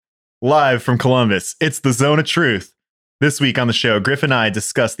Live from Columbus, it's the Zone of Truth. This week on the show, Griff and I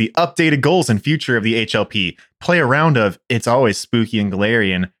discuss the updated goals and future of the HLP, play a round of It's Always Spooky and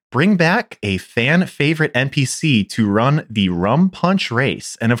Galarian, bring back a fan favorite NPC to run the Rum Punch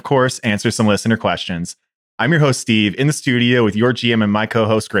race, and of course, answer some listener questions. I'm your host, Steve, in the studio with your GM and my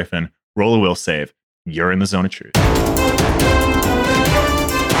co-host, Griffin. Roll a will save. You're in the Zone of Truth.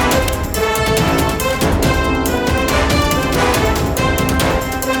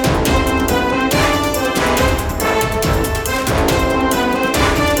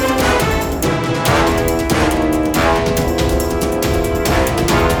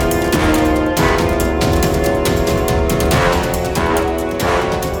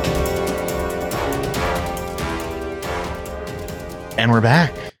 And we're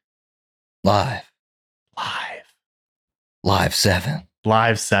back. Live 7.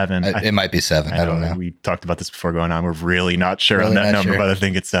 Live 7. It might be 7. I don't know. We talked about this before going on. We're really not sure Really on that not number, sure. but I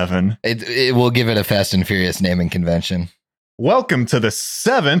think it's 7. It will give it a Fast and Furious naming convention. Welcome to the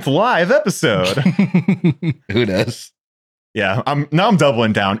 7th live episode. Who does? Yeah, I'm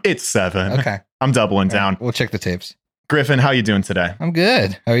doubling down. It's 7. Okay. I'm doubling All down. right, we'll check the tapes. Griffin, how you doing today? I'm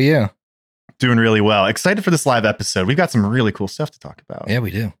good. How are you? Doing really well. Excited for this live episode. We've got some really cool stuff to talk about. Yeah, we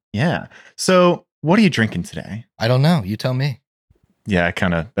do. Yeah. So, what are you drinking today? I don't know. You tell me. Yeah, I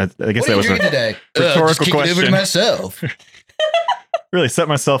guess What that are you was drinking a today? rhetorical Just kicking it over question. to myself. really set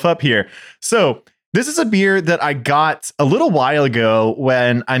myself up here. So, this is a beer that I got a little while ago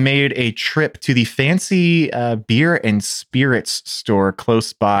when I made a trip to the fancy beer and spirits store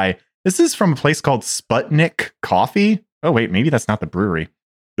close by. This is from a place called Sputnik Coffee. Oh, wait, maybe that's not the brewery.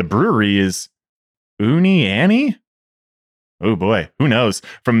 The brewery is Uni Annie? Oh boy, who knows?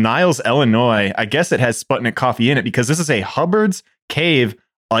 From Niles, Illinois. I guess it has Sputnik coffee in it because this is a Hubbard's Cave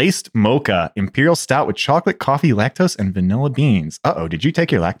Iced Mocha Imperial Stout with chocolate, coffee, lactose, and vanilla beans. Uh-oh, did you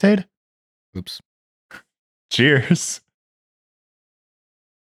take your Lactaid? Oops. Cheers.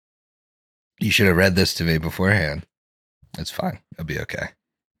 You should have read this to me beforehand. It's fine. It'll be okay.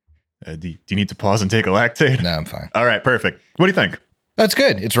 Do you need to pause and take a Lactaid? No, I'm fine. All right, perfect. What do you think? That's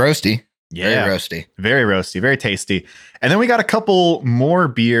good. It's roasty. Very roasty. Very roasty, very tasty. And then we got a couple more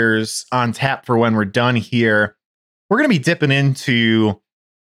beers on tap for when we're done here. We're going to be dipping into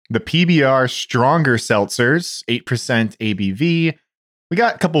the PBR Stronger Seltzers, 8% ABV. We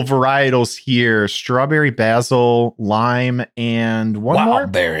got a couple varietals here, strawberry basil, lime, and one more.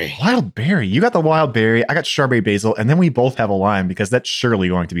 Berry. Wild berry. You got the wild berry. I got strawberry basil. And then we both have a lime because that's surely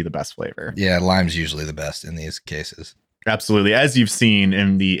going to be the best flavor. Yeah, lime's usually the best in these cases. Absolutely. As you've seen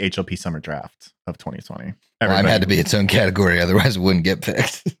in the HLP Summer Draft of 2020. Lime had to be its own category, otherwise it wouldn't get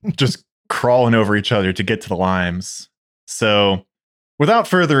picked. Just crawling over each other to get to the limes. So without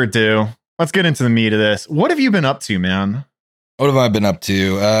further ado, let's get into the meat of this. What have you been up to, man? What have I been up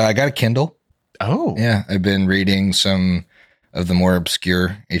to? I got a Kindle. Oh, Yeah, I've been reading some of the more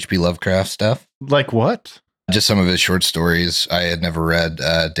obscure H.P. Lovecraft stuff. like what? Just some of his short stories. I had never read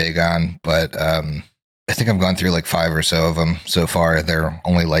Dagon, but I think I've gone through like 5 or so of them so far. They're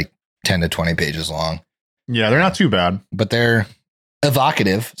only like 10 to 20 pages long. Yeah, they're not too bad. But they're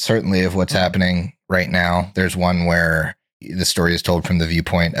evocative, certainly, of what's happening right now. There's one where the story is told from the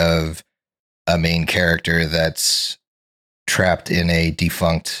viewpoint of a main character that's trapped in a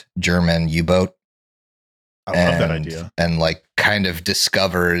defunct German U-boat. I love that idea. And like kind of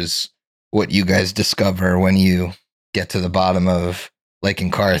discovers what you guys discover when you get to the bottom of Lake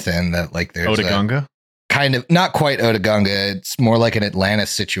Incarthen, that like there's Otagunga? kind of not quite Otagunga. It's more like an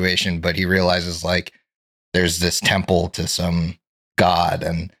Atlantis situation, but he realizes like there's this temple to some god.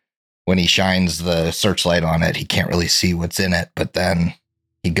 And when he shines the searchlight on it, he can't really see what's in it. But then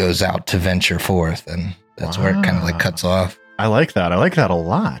he goes out to venture forth, and that's where it kind of like cuts off. I like that. I like that a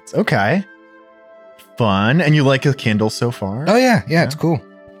lot. Okay. Fun. And you like a Kindle so far? Oh yeah. It's cool.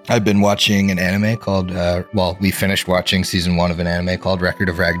 I've been watching an anime called, we finished watching season 1 of an anime called Record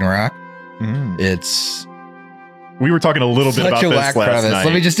of Ragnarok. Mm. It's We were talking a little bit such about a this whack last premise. night.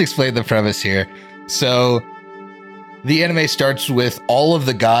 Let me just explain the premise here. So the anime starts with all of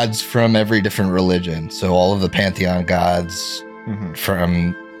the gods from every different religion. So all of the pantheon gods Mhm.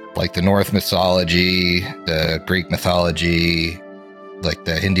 from like the Norse mythology, the Greek mythology, like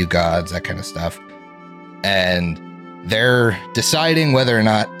the Hindu gods, that kind of stuff. And they're deciding whether or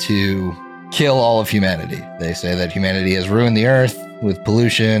not to kill all of humanity. They say that humanity has ruined the earth with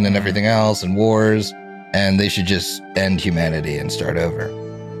pollution and everything else and wars, and they should just end humanity and start over.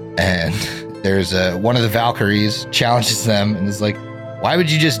 And there's one of the Valkyries challenges them and is like, why would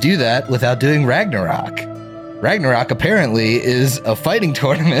you just do that without doing Ragnarok? Ragnarok apparently is a fighting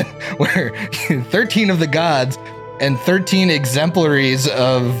tournament where 13 of the gods and 13 exemplaries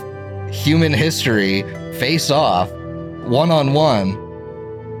of human history face off 1-on-1.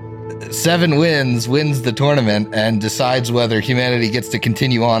 7 wins the tournament and decides whether humanity gets to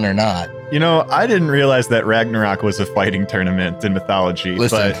continue on or not. You know, I didn't realize that Ragnarok was a fighting tournament in mythology.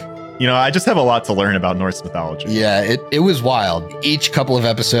 Listen. But, you know, I just have a lot to learn about Norse mythology. Yeah, it was wild. Each couple of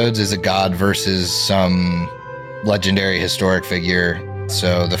episodes is a god versus some legendary historic figure.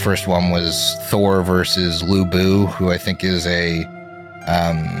 So the first one was Thor versus Lu Bu, who I think is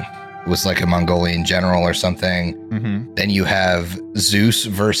was like a Mongolian general or something. Mm-hmm. Then you have Zeus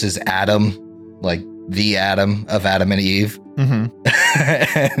versus Adam, like the Adam of Adam and Eve.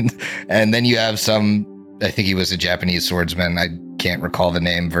 Mm-hmm. and then you have I think he was a Japanese swordsman, I can't recall the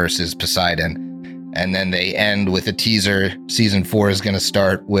name, versus Poseidon. And then they end with a teaser. Season 4 is going to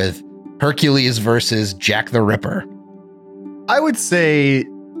start with Hercules versus Jack the Ripper. I would say,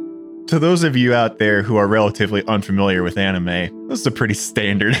 to those of you out there who are relatively unfamiliar with anime, this is a pretty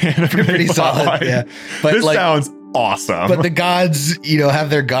standard anime. Pretty solid, plotline. yeah. But this sounds awesome. But the gods,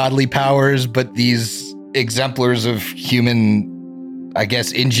 have their godly powers, but these exemplars of human, I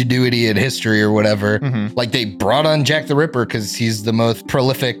guess, ingenuity and history or whatever. Mm-hmm. Like they brought on Jack the Ripper because he's the most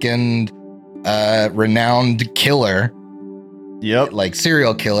prolific and renowned killer. Yep. Like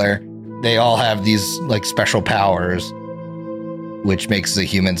serial killer. They all have these like special powers, which makes the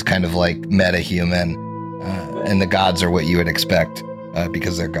humans kind of like meta-human. And the gods are what you would expect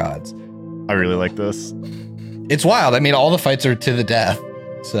because they're gods. I really like this. It's wild. I mean, all the fights are to the death.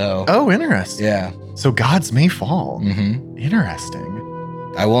 So. Oh, interesting. Yeah. So gods may fall. Mm-hmm.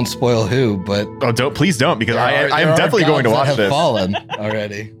 Interesting. I won't spoil who, but. Oh, please don't, because there I'm are definitely going to gods watch that have this. Fallen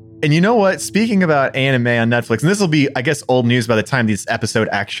already. And you know what? Speaking about anime on Netflix, and this will be, I guess, old news by the time this episode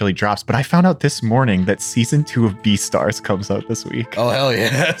actually drops, but I found out this morning that season 2 of Beastars comes out this week. Oh, hell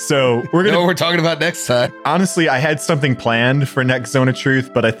yeah. So we're You know going what we're talking about next time. honestly, I had something planned for next Zone of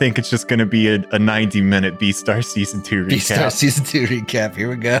Truth, but I think it's just going to be a 90-minute Beastars season 2 recap. Beastars season 2 recap. Here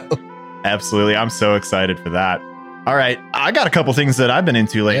we go. Absolutely. I'm so excited for that. All right. I got a couple things that I've been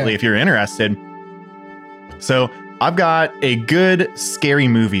into lately, Yeah. if you're interested. So I've got a good scary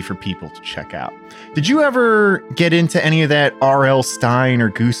movie for people to check out. Did you ever get into any of that R.L. Stein or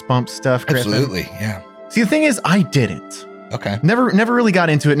Goosebumps stuff, Griffin? Absolutely. Yeah. See, the thing is, I didn't. Okay. Never really got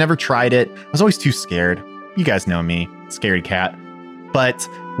into it, never tried it. I was always too scared. You guys know me, scaredy cat. But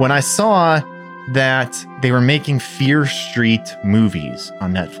when I saw that they were making Fear Street movies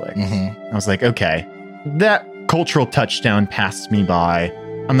on Netflix, Mm-hmm. I was like, okay, that cultural touchdown passed me by.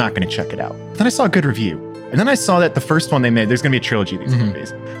 I'm not going to check it out. Then I saw a good review. And then I saw that the first one they made, there's going to be a trilogy of these Mhm.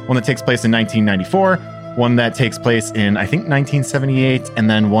 movies. One that takes place in 1994, one that takes place in, I think, 1978, and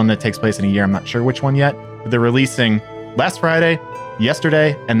then one that takes place in a year. I'm not sure which one yet. But they're releasing last Friday,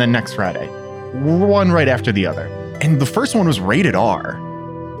 yesterday, and then next Friday. One right after the other. And the first one was rated R.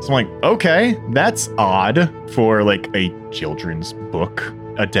 So I'm like, okay, that's odd for like a children's book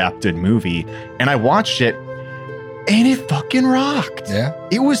adapted movie. And I watched it, and it fucking rocked. Yeah.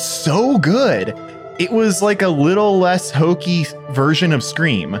 It was so good. It was like a little less hokey version of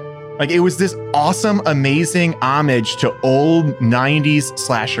Scream. Like it was this awesome, amazing homage to old 90s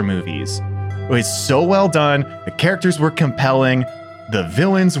slasher movies. It was so well done. The characters were compelling. The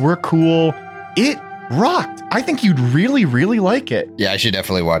villains were cool. It rocked. I think you'd really, really like it. Yeah, I should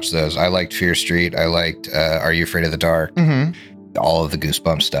definitely watch those. I liked Fear Street. I liked Are You Afraid of the Dark? Mm-hmm. All of the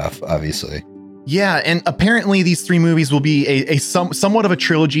Goosebumps stuff, obviously. Yeah, and apparently these 3 movies will be a somewhat of a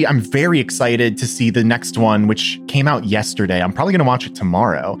trilogy. I'm very excited to see the next one, which came out yesterday. I'm probably going to watch it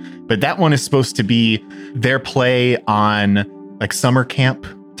tomorrow. But that one is supposed to be their play on like summer camp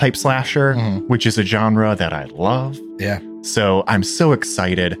type slasher, Mhm. which is a genre that I love. Yeah. So I'm so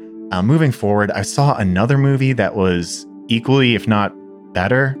excited. Moving forward, I saw another movie that was equally, if not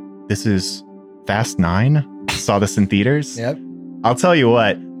better. This is Fast 9. Saw this in theaters. Yep. I'll tell you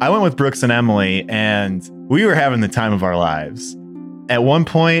what, I went with Brooks and Emily, and we were having the time of our lives. At one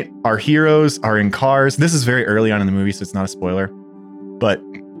point, our heroes are in cars. This is very early on in the movie, so it's not a spoiler. But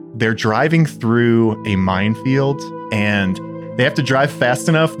they're driving through a minefield, and they have to drive fast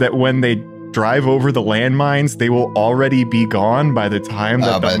enough that when they drive over the landmines, they will already be gone by the time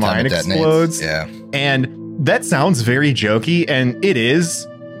that By the the time mine it detonates. explodes. Yeah. And that sounds very jokey, and it is,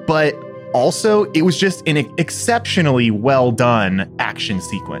 but also it was just an exceptionally well done action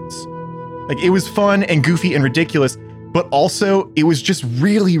sequence. Like it was fun and goofy and ridiculous, but also it was just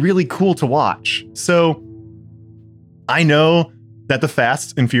really, really cool to watch. So I know that the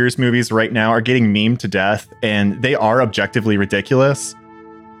Fast and Furious movies right now are getting memed to death, and they are objectively ridiculous,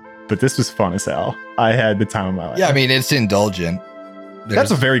 but this was fun as hell. I had the time of my life. Yeah, I mean, it's indulgent.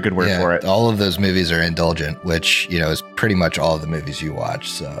 That's a very good word for it. All of those movies are indulgent, which, is pretty much all of the movies you watch.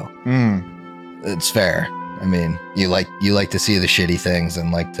 So it's fair. I mean, you like to see the shitty things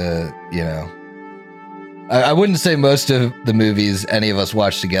and like to, I wouldn't say most of the movies any of us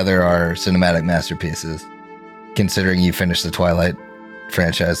watch together are cinematic masterpieces, considering you finished the Twilight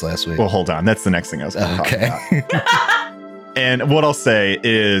franchise last week. Well, hold on. That's the next thing I was going to talk about. And what I'll say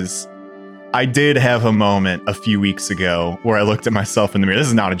is I did have a moment a few weeks ago where I looked at myself in the mirror. This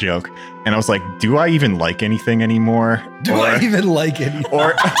is not a joke. And I was like, do I even like anything anymore? I even like anything?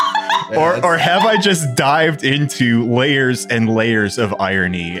 Or have I just dived into layers and layers of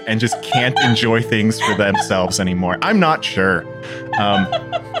irony and just can't enjoy things for themselves anymore? I'm not sure.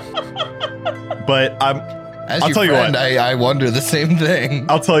 But I'll tell you what. I wonder the same thing.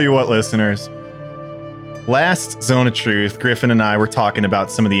 I'll tell you what, listeners. Last Zone of Truth, Griffin and I were talking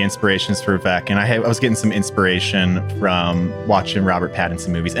about some of the inspirations for Vec, and I was getting some inspiration from watching Robert Pattinson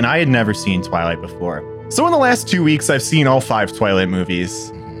movies, and I had never seen Twilight before. So in the last 2 weeks, I've seen all 5 Twilight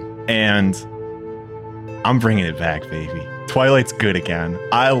movies, and I'm bringing it back, baby. Twilight's good again.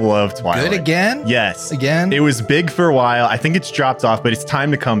 I love Twilight. Good again? Yes. Again? It was big for a while. I think it's dropped off, but it's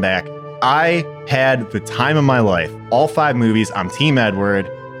time to come back. I had the time of my life. All 5 movies. I'm Team Edward.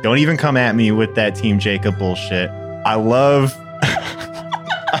 Don't even come at me with that Team Jacob bullshit. I love...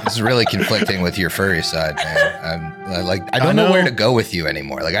 This is really conflicting with your furry side, man. I don't know where to go with you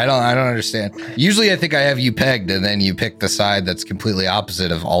anymore. Like, I don't understand. Usually I think I have you pegged and then you pick the side that's completely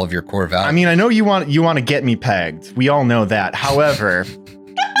opposite of all of your core values. I mean, I know you want to get me pegged. We all know that. However,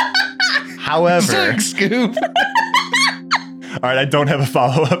 Sick scoop. All right, I don't have a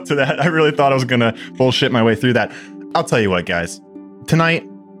follow-up to that. I really thought I was going to bullshit my way through that. I'll tell you what, guys. Tonight,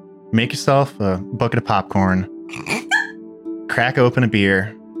 make yourself a bucket of popcorn, crack open a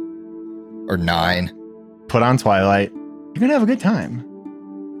beer, or 9. Put on Twilight. You're going to have a good time.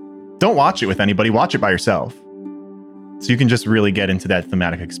 Don't watch it with anybody. Watch it by yourself. So you can just really get into that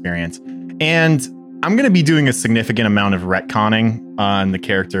thematic experience. And I'm going to be doing a significant amount of retconning on the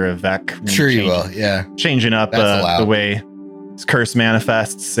character of Vec. Sure you will, yeah. Changing up the way his curse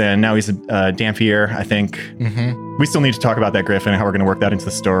manifests, and now he's a Dampier, I think. Mm-hmm. We still need to talk about that, Griffin, and how we're going to work that into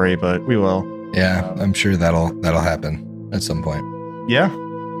the story, but we will. Yeah, I'm sure that'll happen at some point. Yeah,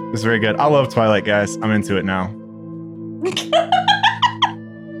 it's very good. I love Twilight, guys. I'm into it now.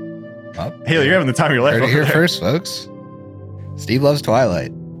 Haley, you're having the time of your life. Heard it here first, folks. Steve loves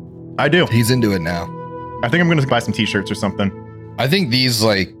Twilight. I do. He's into it now. I think I'm going to buy some t-shirts or something. I think these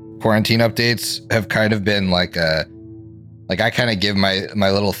quarantine updates have kind of been I kind of give my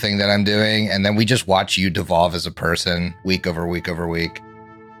little thing that I'm doing, and then we just watch you devolve as a person week over week over week.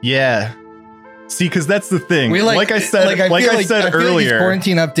 Yeah. See, because that's the thing. I said earlier, these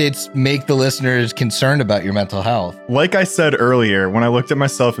quarantine updates make the listeners concerned about your mental health. Like I said earlier, when I looked at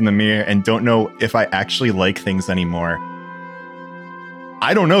myself in the mirror and don't know if I actually like things anymore,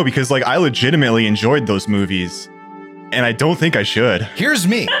 I don't know, because I legitimately enjoyed those movies, and I don't think I should. Here's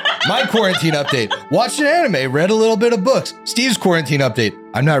me. My quarantine update. Watched an anime, read a little bit of books. Steve's quarantine update.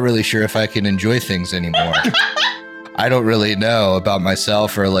 I'm not really sure if I can enjoy things anymore. I don't really know about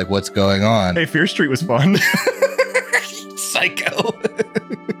myself or what's going on. Hey, Fear Street was fun. Psycho.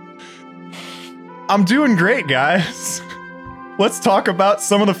 I'm doing great, guys. Let's talk about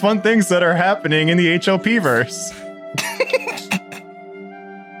some of the fun things that are happening in the HLP verse.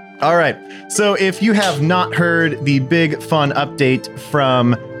 All right. So if you have not heard the big fun update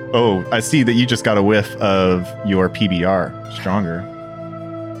from... Oh, I see that you just got a whiff of your PBR. Stronger.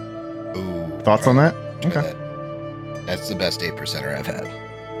 Ooh. Thoughts on that? Okay. That's the best 8%er I've had.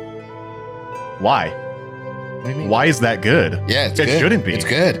 Why? What do you mean? Why is that good? Yeah, it's good. It shouldn't be. It's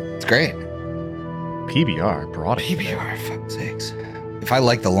good. It's great. PBR, brought it. PBR, fuck sakes. If I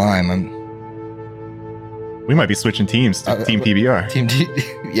like the lime, we might be switching teams to Team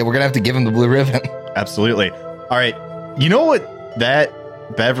PBR. Yeah, we're gonna have to give him the blue ribbon. Absolutely. All right. You know what that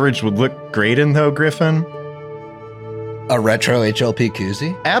beverage would look great in, though, Griffin? A retro HLP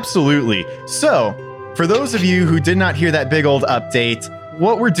koozie? Absolutely. So, for those of you who did not hear that big old update,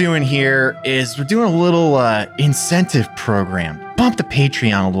 what we're doing here is we're doing a little incentive program. Bump the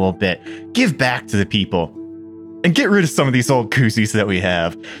Patreon a little bit. Give back to the people. And get rid of some of these old koozies that we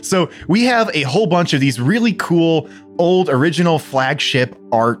have. So we have a whole bunch of these really cool, old, original flagship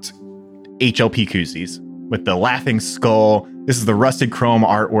art HLP koozies with the laughing skull. This is the rusted chrome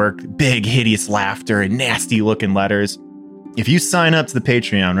artwork, big, hideous laughter, and nasty looking letters. If you sign up to the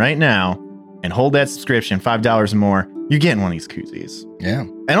Patreon right now and hold that subscription, $5 or more, you're getting one of these koozies. Yeah.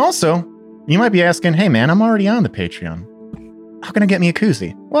 And also, you might be asking, hey man, I'm already on the Patreon. How can I get me a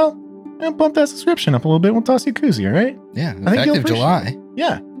koozie? Well, bump that subscription up a little bit. We'll toss you a koozie, all right? Yeah, I think you'll effective July.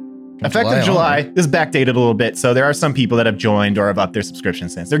 Yeah. From Effective July. on. This is backdated a little bit, so there are some people that have joined or have upped their subscription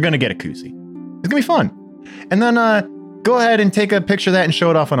since. They're going to get a koozie. It's going to be fun. And then go ahead and take a picture of that and show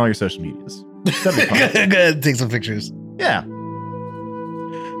it off on all your social medias. That'd be fun. Go ahead, take some pictures. Yeah.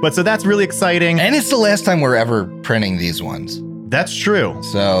 But so that's really exciting. And it's the last time we're ever printing these ones. That's true.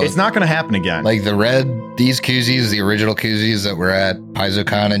 So It's not going to happen again. like these koozies, the original koozies that were at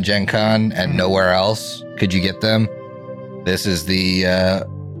PaizoCon and Gen Con and nowhere else could you get them. This is the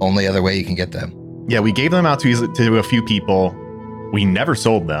only other way you can get them. Yeah, we gave them out to a few people. We never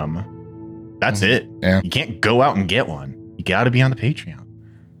sold them. That's it. Yeah. You can't go out and get one. You got to be on the Patreon.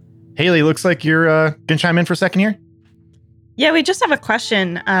 Haley, looks like you're going to chime in for a second here. Yeah, we just have a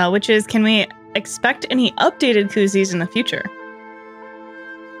question, which is, can we expect any updated koozies in the future?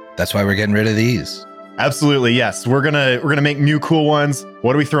 That's why we're getting rid of these. Absolutely, yes. We're gonna make new cool ones.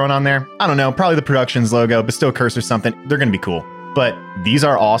 What are we throwing on there? I don't know. Probably the Productions logo, Bestow Curse or something. They're gonna be cool. But these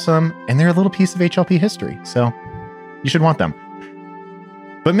are awesome, and they're a little piece of HLP history, so you should want them.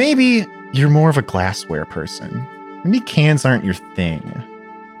 But maybe you're more of a glassware person. Maybe cans aren't your thing.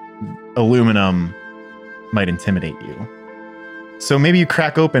 Aluminum might intimidate you. So maybe you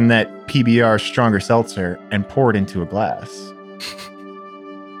crack open that PBR Stronger Seltzer and pour it into a glass.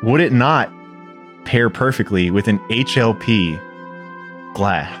 Would it not pair perfectly with an HLP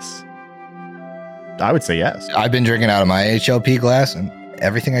glass? I would say yes. I've been drinking out of my HLP glass, and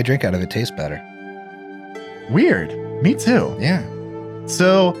everything I drink out of it tastes better. Weird. Me too. Yeah.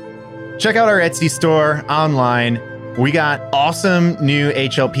 So check out our Etsy store online. We got awesome new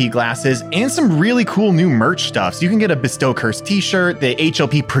HLP glasses and some really cool new merch stuff. So you can get a Bestow Curse t-shirt, the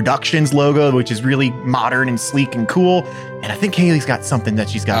HLP Productions logo, which is really modern and sleek and cool. And I think Haley's got something that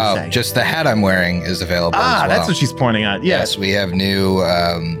she's got to say. Just the hat I'm wearing is available as well. That's what she's pointing at. Yes, we have new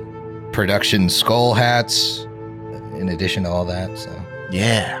production skull hats in addition to all that. So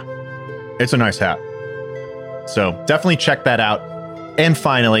Yeah. It's a nice hat. So definitely check that out. And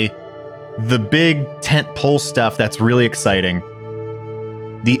finally, the big tent pole stuff that's really exciting,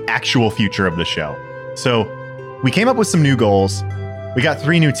 the actual future of the show. So we came up with some new goals. We got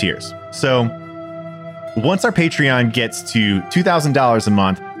 3 new tiers. So once our Patreon gets to $2,000 a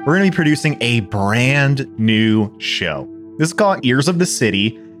month, we're going to be producing a brand new show. This is called Ears of the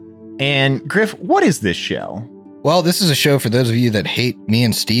City. And Griff, what is this show? well, this is a show for those of you that hate me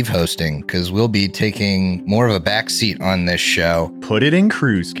and Steve hosting, because we'll be taking more of a backseat on this show. Put it in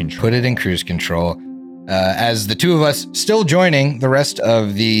cruise control. Put it in cruise control. As the two of us still joining, the rest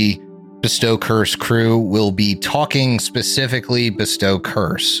of the Bestow Curse crew will be talking specifically Bestow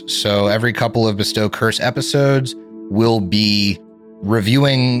Curse. So every couple of Bestow Curse episodes, we'll be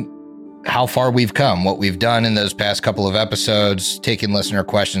reviewing how far we've come, what we've done in those past couple of episodes, taking listener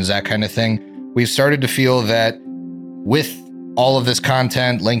questions, that kind of thing. We've started to feel that with all of this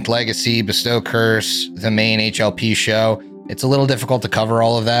content, Linked Legacy, Bestow Curse, the main HLP show, it's a little difficult to cover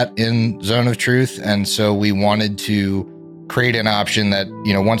all of that in Zone of Truth. And so we wanted to create an option that,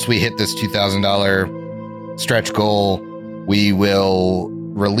 you know, once we hit this $2,000 stretch goal, we will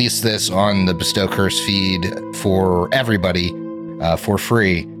release this on the Bestow Curse feed for everybody for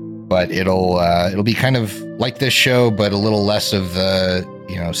free. But it'll be kind of like this show, but a little less of the,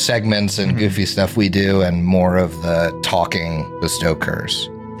 you know, segments and goofy stuff we do, and more of the talking Bestow Curse.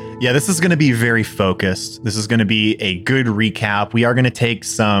 Yeah, this is going to be very focused. This is going to be a good recap. We are going to take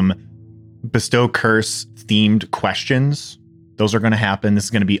some Bestow Curse themed questions. Those are going to happen. This is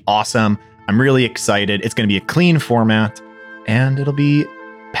going to be awesome. I'm really excited. It's going to be a clean format, and it'll be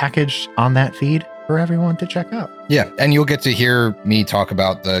packaged on that feed for everyone to check out. Yeah, and you'll get to hear me talk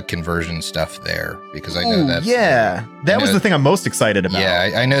about the conversion stuff there, because I know that's... Yeah, that was the thing I'm most excited about.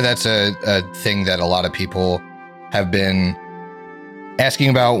 Yeah, I know that's a thing that a lot of people have been asking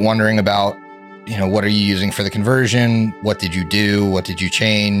about, wondering about, you know, what are you using for the conversion? What did you do? What did you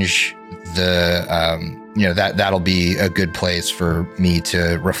change? You know, that'll be a good place for me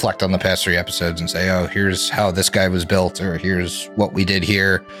to reflect on the past 3 episodes and say, oh, here's how this guy was built, or here's what we did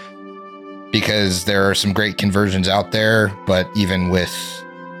here. Because there are some great conversions out there, but even with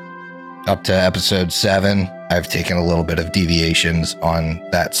up to episode 7, I've taken a little bit of deviations on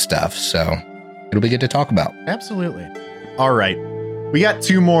that stuff. So it'll be good to talk about. Absolutely. All right. We got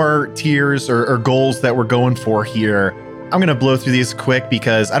 2 more tiers or goals that we're going for here. I'm going to blow through these quick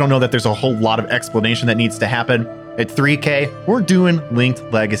because I don't know that there's a whole lot of explanation that needs to happen. At 3K, we're doing Linked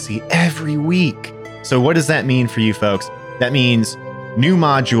Legacy every week. So what does that mean for you folks? That means new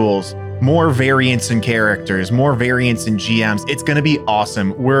modules, more variants in characters, more variants in GMs. It's going to be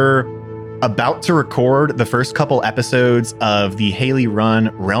awesome. We're about to record the first couple episodes of the Haley run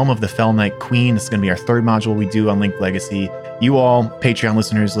Realm of the Fell Knight Queen. This is going to be our third module we do on Linked Legacy. You all, Patreon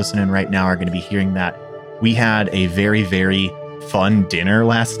listeners listening right now, are going to be hearing that. We had a very, very fun dinner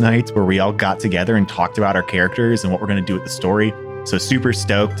last night where we all got together and talked about our characters and what we're going to do with the story. So super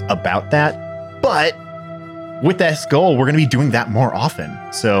stoked about that. But with this goal, we're going to be doing that more often.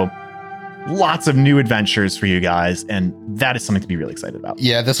 So lots of new adventures for you guys, and that is something to be really excited about.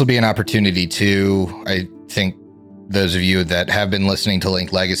 Yeah, this will be an opportunity too. I think those of you that have been listening to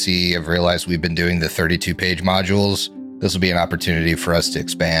Linked Legacy have realized we've been doing the 32-page modules. This will be an opportunity for us to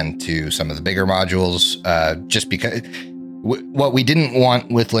expand to some of the bigger modules, just because what we didn't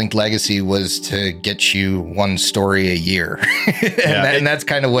want with Linked Legacy was to get you one story a year. And that's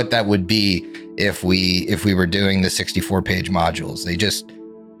kind of what that would be if we were doing the 64-page modules.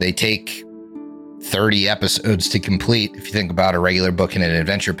 They take 30 episodes to complete. If you think about a regular book in an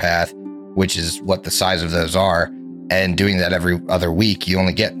adventure path, which is what the size of those are, and doing that every other week, you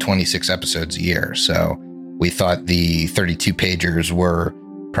only get 26 episodes a year. So we thought the 32 pagers were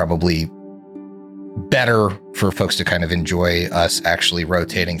probably better for folks to kind of enjoy us actually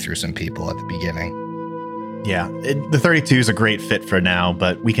rotating through some people at the beginning. Yeah, the 32 is a great fit for now,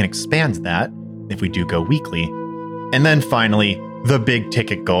 but we can expand that if we do go weekly. And then finally, the big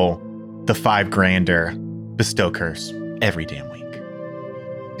ticket goal, the $5,000 bestow curse every damn week.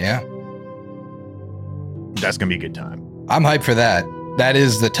 Yeah. That's going to be a good time. I'm hyped for that. That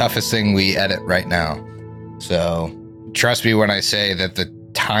is the toughest thing we edit right now. So trust me when I say that the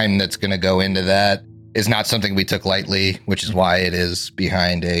time that's going to go into that is not something we took lightly, which is why it is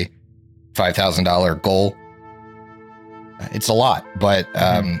behind a $5,000 goal. It's a lot, but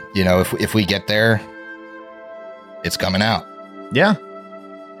if we get there, it's coming out. Yeah.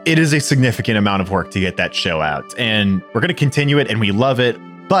 It is a significant amount of work to get that show out, and we're going to continue it, and we love it.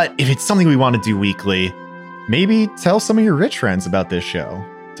 But if it's something we want to do weekly, maybe tell some of your rich friends about this show.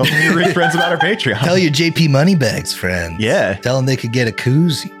 Tell some of your rich friends about our Patreon. Tell your JP Moneybags friends. Yeah. Tell them they could get a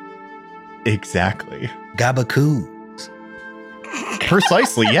koozie. Exactly. Gabacoos.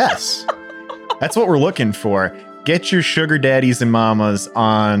 Precisely, yes. That's what we're looking for. Get your sugar daddies and mamas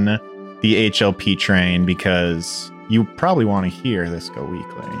on the HLP train, because you probably want to hear this go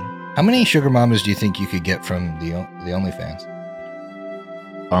weekly. How many sugar mamas do you think you could get from the OnlyFans?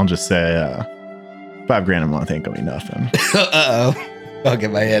 I'll just say $5,000 a month ain't gonna be nothing. Uh-oh. I'll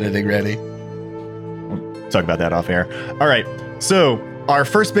get my editing ready. We'll talk about that off air. All right. So our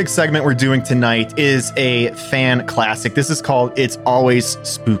first big segment we're doing tonight is a fan classic. This is called It's Always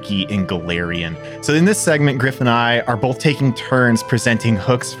Spooky in Golarion. So in this segment, Griff and I are both taking turns presenting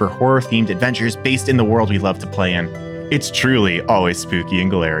hooks for horror-themed adventures based in the world we love to play in. It's truly always spooky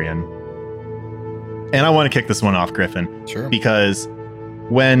in Golarion. And I want to kick this one off, Griffin. Sure. Because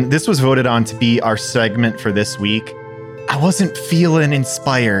when this was voted on to be our segment for this week, I wasn't feeling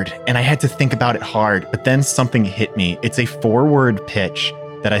inspired, and I had to think about it hard, but then something hit me. It's a 4-word pitch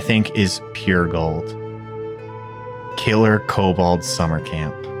that I think is pure gold. Killer Kobold Summer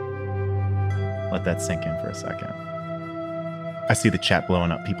Camp. Let that sink in for a second. I see the chat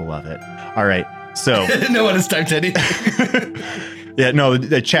blowing up. People love it. All right, so... No one has typed anything. Yeah, no,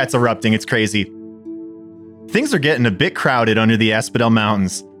 the chat's erupting. It's crazy. Things are getting a bit crowded under the Asphodel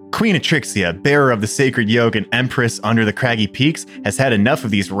Mountains. Queen Atrixia, bearer of the sacred yoke and empress under the craggy peaks, has had enough of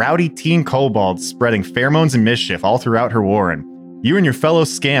these rowdy teen kobolds spreading pheromones and mischief all throughout her warren. You and your fellow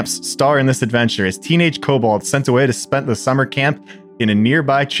scamps star in this adventure as teenage kobolds sent away to spend the summer camp in a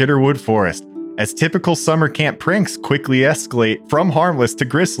nearby Chitterwood forest. As typical summer camp pranks quickly escalate from harmless to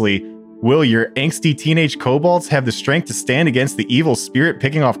grisly, will your angsty teenage kobolds have the strength to stand against the evil spirit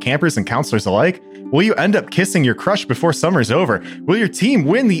picking off campers and counselors alike? Will you end up kissing your crush before summer's over? Will your team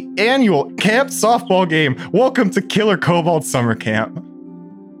win the annual camp softball game? Welcome to Killer Kobold Summer Camp.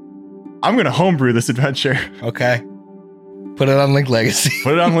 I'm going to homebrew this adventure. Okay. Put it on Linked Legacy.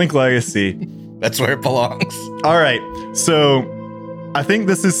 Put it on Linked Legacy. That's where it belongs. All right. So I think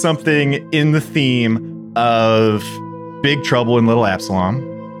this is something in the theme of Big Trouble in Little Absalom.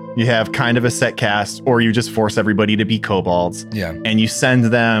 You have kind of a set cast, or you just force everybody to be kobolds. Yeah. And you send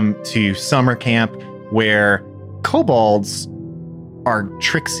them to summer camp where kobolds are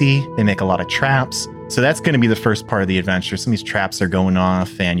tricksy. They make a lot of traps. So that's going to be the first part of the adventure. Some of these traps are going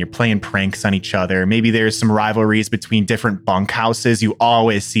off and you're playing pranks on each other. Maybe there's some rivalries between different bunkhouses. You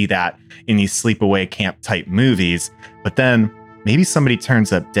always see that in these sleepaway camp type movies. But then maybe somebody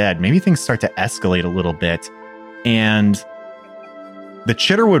turns up dead. Maybe things start to escalate a little bit. And the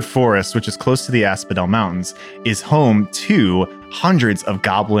Chitterwood Forest, which is close to the Asphodel Mountains, is home to hundreds of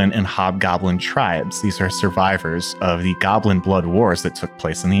goblin and hobgoblin tribes. These are survivors of the Goblin Blood Wars that took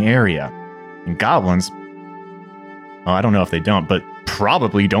place in the area. And goblins, oh, I don't know if they don't, but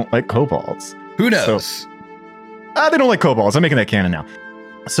probably don't like kobolds. Who knows? So, they don't like kobolds. I'm making that canon now.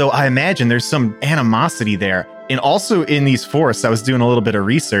 So I imagine there's some animosity there. And also in these forests, I was doing a little bit of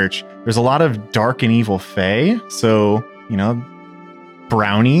research. There's a lot of dark and evil fae. So,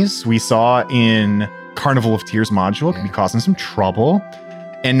 brownies we saw in Carnival of Tears module could be causing some trouble.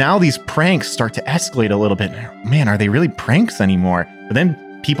 And now these pranks start to escalate a little bit. Man, are they really pranks anymore? But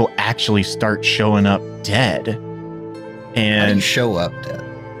then people actually start showing up dead. How do And you show up dead?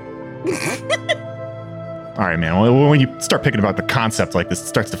 all right, man. Well, when you start picking about the concept like this, it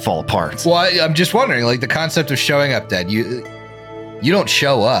starts to fall apart. Well, I'm just wondering, like the concept of showing up dead. You don't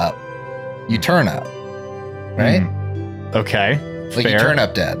show up, you turn up, right? Okay. Like fair. you turn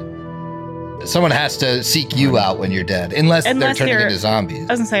up dead. Someone has to seek you out when you're dead, unless they're turning you're- into zombies.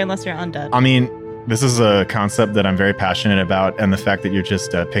 I was gonna say, unless you're undead. I mean, this is a concept that I'm very passionate about, and the fact that you're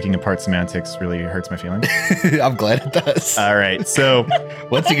just picking apart semantics really hurts my feelings. I'm glad it does. All right, so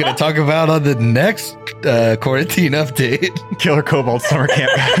What's he going to talk about on the next quarantine update? Killer Kobold Summer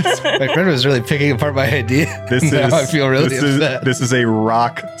Camp, guys. My friend was really picking apart my idea. Now I feel really upset. This is a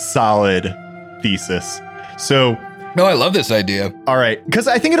rock solid thesis. So, No, I love this idea. all right, because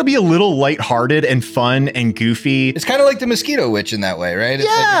I think it'll be a little lighthearted and fun and goofy. It's kind of like the Mosquito Witch in that way, right? It's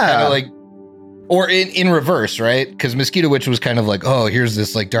Yeah. kind of like, or in reverse, right? Because Mosquito Witch was kind of like, oh, here's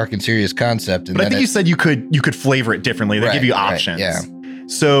this like dark and serious concept, and But I then think you said you could flavor it differently. They give you Right, options. yeah.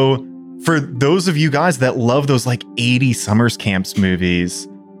 So for those of you guys that love those like 80 summers camps movies,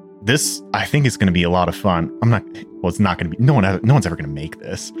 this I think is going to be a lot of fun. It's not going to be. No one's ever going to make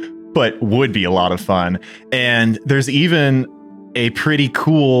this, but would be a lot of fun. And there's even a pretty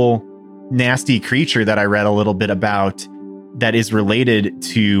cool nasty creature that I read a little bit about that is related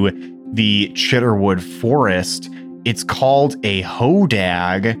to the Chitterwood Forest. It's called a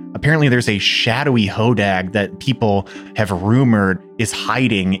hodag. Apparently there's a shadowy hodag that people have rumored is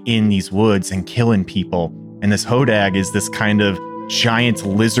hiding in these woods and killing people. And this hodag is this kind of giant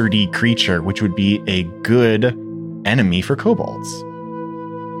lizardy creature, which would be a good enemy for kobolds.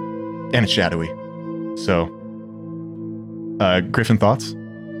 And it's shadowy. So, Griffin, thoughts?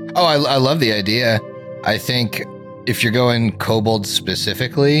 Oh, I love the idea. I think if you're going kobolds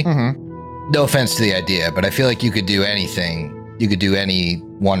specifically, no offense to the idea, but I feel like you could do anything. You could do any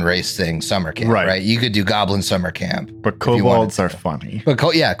one race thing, summer camp, Right. right? You could do goblin summer camp. But If you wanted kobolds to. are funny. But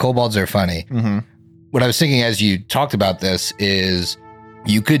kobolds are funny. Mm-hmm. What I was thinking as you talked about this is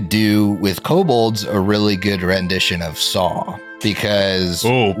you could do with kobolds a really good rendition of Saw, because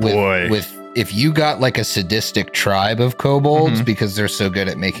Oh, boy. with if you got like a sadistic tribe of kobolds Mhm. because they're so good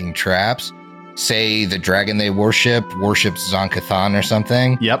at making traps, say the dragon they worships Zonkathan or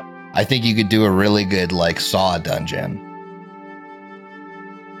something, Yep. I think you could do a really good like Saw dungeon.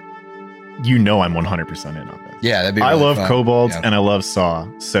 You know I'm 100% in on this. Yeah, that'd be I really love fun. kobolds Yeah. and I love Saw.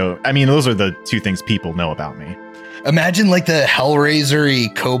 So, I mean, those are the two things people know about me. Imagine like the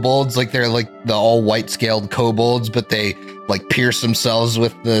Hellraiser-y kobolds, like they're like the all white scaled kobolds, but they like pierce themselves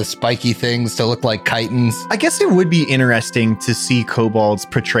with the spiky things to look like chitons. I guess it would be interesting to see kobolds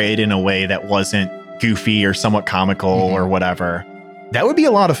portrayed in a way that wasn't goofy or somewhat comical Mhm. or whatever. That would be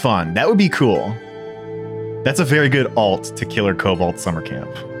a lot of fun. That would be cool. That's a very good alt to Killer Kobold Summer Camp.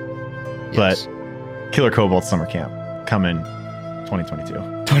 Yes. Killer Kobold Summer Camp coming 2022.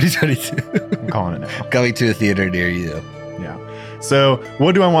 2022 I'm calling it now. coming to a theater near you. Yeah. So,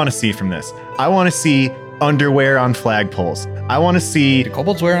 what do I want to see from this? I want to see underwear on flagpoles. I want to see Do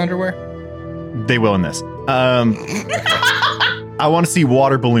kobolds wear underwear? they will in this. I want to see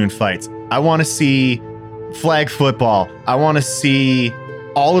water balloon fights. I want to see flag football. I want to see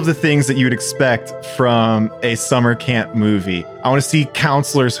all of the things that you would expect from a summer camp movie. I want to see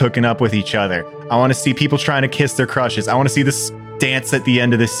counselors hooking up with each other. I want to see people trying to kiss their crushes. I want to see this dance at the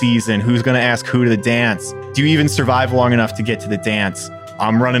end of the season. Who's going to ask who to the dance? Do you even survive long enough to get to the dance?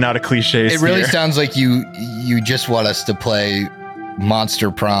 I'm running out of cliches. It really here. sounds like you just want us to play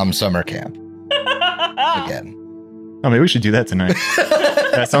Monster Prom Summer Camp again. Oh, maybe we should do that tonight.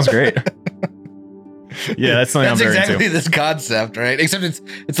 That sounds great. Yeah, that's something I'm very exactly into. this concept, right? Except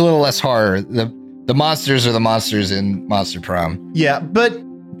it's a little less horror. The monsters are the monsters in Monster Prom. Yeah, but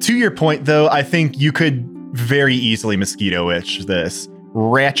to your point, though, I think you could very easily Mosquito Witch this.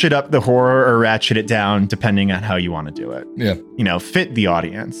 Ratchet up the horror or ratchet it down, depending on how you want to do it. Yeah. You know, fit the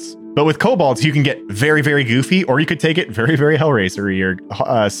audience. But with kobolds, you can get very, very goofy, or you could take it very, very Hellraiser-y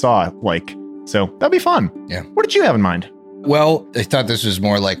or Saw-like. So that'd be fun. Yeah. What did you have in mind? Well, I thought this was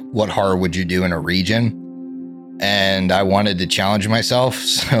more like what horror would you do in a region? And I wanted to challenge myself,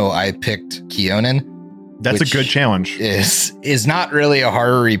 so I picked Keonan, That's a which good challenge. is not really a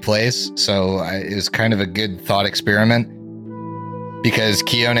horror-y place. So it was kind of a good thought experiment, because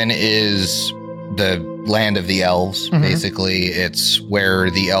Keonan is the land of the elves. Mhm. Basically, it's where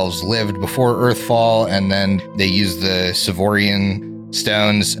the elves lived before Earthfall, and then they used the Savorian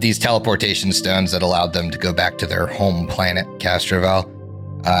stones, these teleportation stones that allowed them to go back to their home planet, Castrovel,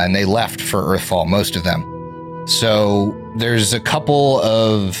 and they left for Earthfall, most of them. So there's a couple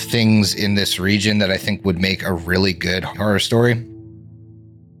of things in this region that I think would make a really good horror story.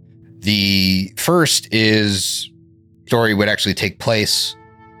 The first is story would actually take place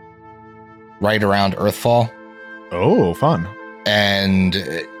right around Earthfall. Oh, fun. And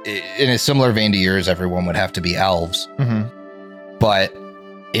in a similar vein to yours, everyone would have to be elves. Mm-hmm. But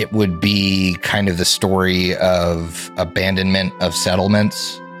it would be kind of the story of abandonment of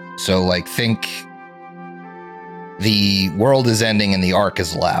settlements. So, like, think the world is ending and the Ark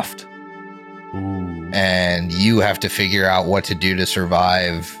is left. Ooh. And you have to figure out what to do to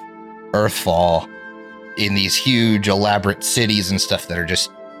survive Earthfall in these huge, elaborate cities and stuff that are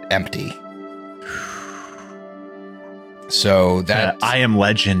just empty. So that I Am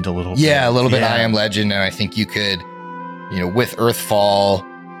Legend a little bit. Yeah, a little bit Yeah. I Am Legend. And I think you could, with Earthfall,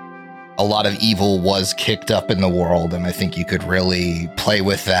 a lot of evil was kicked up in the world. And I think you could really play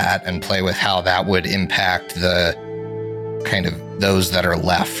with that and play with how that would impact the kind of those that are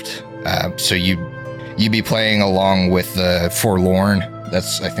left. So you'd be playing along with the Forlorn.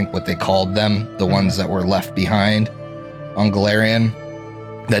 That's, I think, what they called them. The ones that were left behind on Golarion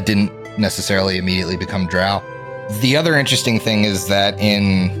that didn't necessarily immediately become Drow. The other interesting thing is that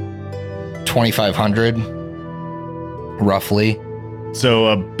in 2500, roughly. So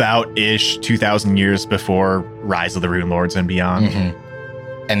about-ish 2,000 years before Rise of the Rune Lords and beyond.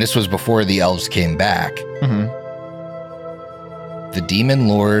 And this was before the elves came back. Mm-hmm. The demon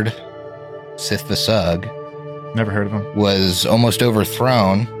lord, Sith Vasug, Never heard of him. was almost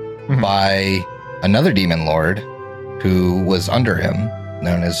overthrown by another demon lord who was under him,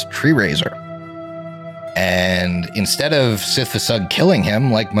 known as Tree Razor. And instead of Sith Vasug killing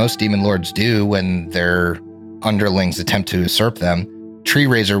him, like most demon lords do when their underlings attempt to usurp them, Tree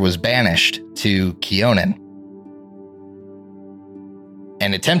Razor was banished to Keonan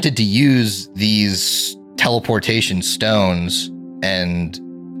and attempted to use these teleportation stones and,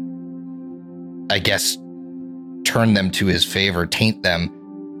 I guess, turn them to his favor, taint them,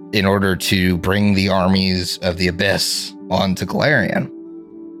 in order to bring the armies of the Abyss onto Golarion.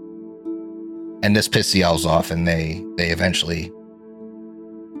 And this pissed the elves off, and they eventually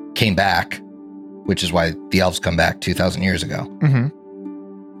came back, which is why the elves come back 2,000 years ago,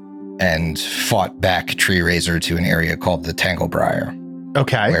 and fought back Tree Razor to an area called the Tanglebriar,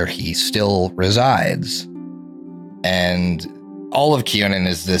 where he still resides. And all of Keonan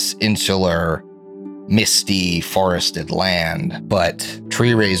is this insular, misty, forested land, but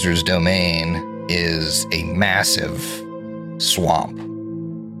Tree Razor's domain is a massive swamp.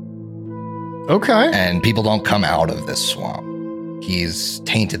 And people don't come out of this swamp. He's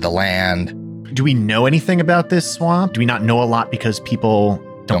tainted the land. Do we know anything about this swamp? Do we not know a lot because people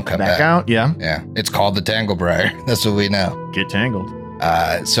don't come back out? Yeah. Yeah. It's called the Tanglebriar. That's what we know. Get tangled.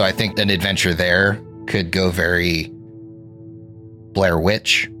 So I think an adventure there could go very Blair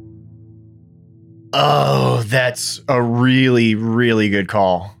Witch. Oh, that's a really, really good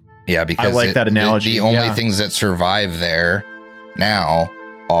call. Yeah, because I like that analogy. The only things that survive there now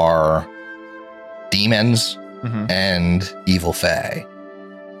are demons and evil fae.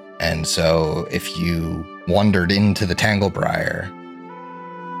 And so if you wandered into the Tanglebriar,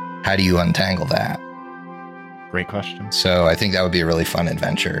 how do you untangle that? Great question. So I think that would be a really fun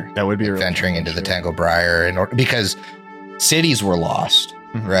adventure. That would be venturing into the Tanglebriar, because cities were lost,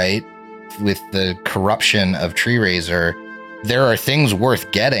 right? With the corruption of Tree Razor, there are things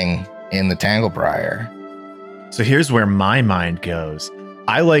worth getting in the Tanglebriar. So here's where my mind goes.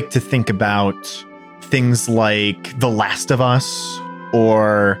 I like to think about things like The Last of Us,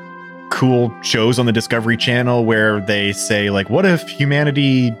 or cool shows on the Discovery Channel where they say, like, what if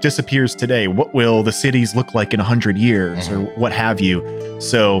humanity disappears today? What will the cities look like in 100 years, or what have you?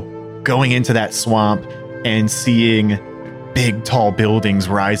 So going into that swamp and seeing big, tall buildings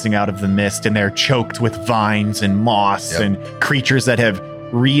rising out of the mist, and they're choked with vines and moss and creatures that have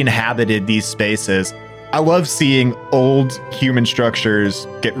re-inhabited these spaces. I love seeing old human structures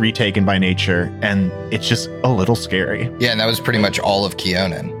get retaken by nature, and it's just a little scary. Yeah, and that was pretty much all of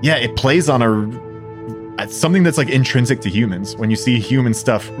Keonan. Yeah, it plays on something that's like intrinsic to humans. When you see human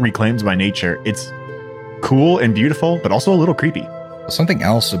stuff reclaimed by nature, it's cool and beautiful, but also a little creepy. Something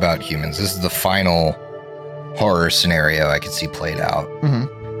else about humans, this is the final horror scenario I could see played out.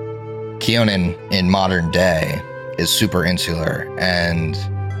 Keonan in modern day is super insular, and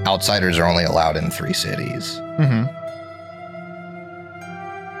outsiders are only allowed in 3 cities. Mm-hmm.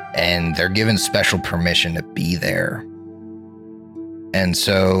 And they're given special permission to be there. And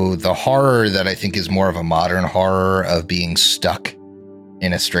so the horror that I think is more of a modern horror of being stuck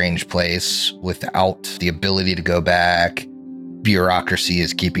in a strange place without the ability to go back, bureaucracy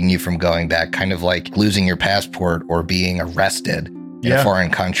is keeping you from going back, kind of like losing your passport or being arrested in a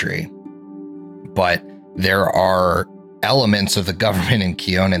foreign country. But there are elements of the government in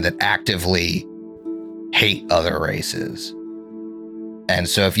Keonan that actively hate other races. And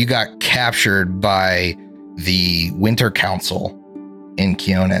so if you got captured by the Winter Council in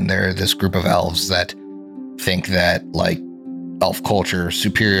Keonan, they're this group of elves that think that, like, elf culture is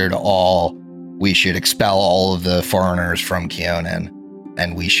superior to all. We should expel all of the foreigners from Keonan,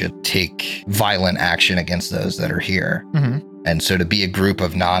 and we should take violent action against those that are here. Mm-hmm. And so to be a group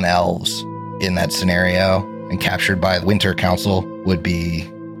of non-elves in that scenario and captured by the Winter Council would be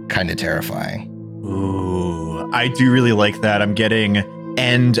kind of terrifying. Ooh, I do really like that. I'm getting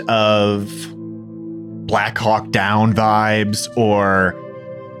end of Black Hawk Down vibes, or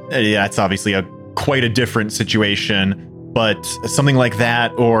yeah, it's obviously quite a different situation, but something like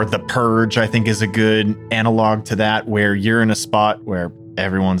that, or The Purge, I think is a good analog to that, where you're in a spot where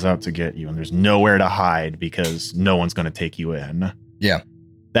everyone's out to get you and there's nowhere to hide because no one's going to take you in. Yeah.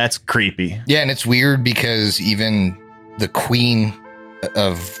 That's creepy. Yeah, and it's weird because even the queen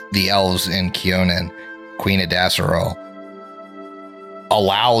of the elves in Keonan, Queen Adasarol,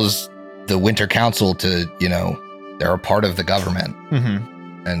 allows the Winter Council to, they're a part of the government.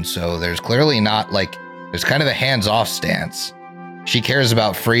 Mm-hmm. And so there's clearly not there's kind of a hands-off stance. She cares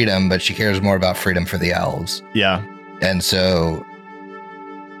about freedom, but she cares more about freedom for the elves. Yeah. And so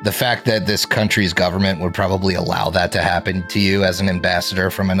the fact that this country's government would probably allow that to happen to you as an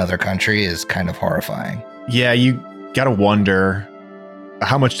ambassador from another country is kind of horrifying. Yeah, you got to wonder,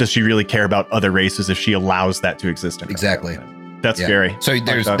 how much does she really care about other races if she allows that to exist in her Exactly. government? That's scary. So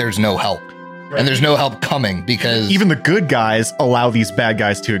there's no help. Right. And there's no help coming because even the good guys allow these bad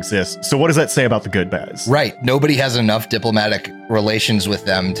guys to exist. So what does that say about the good guys? Right. Nobody has enough diplomatic relations with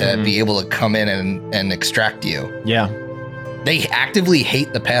them to be able to come in and extract you. Yeah. They actively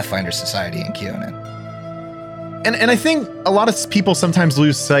hate the Pathfinder Society in Keonan. And I think a lot of people sometimes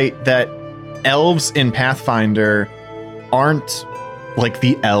lose sight that elves in Pathfinder aren't like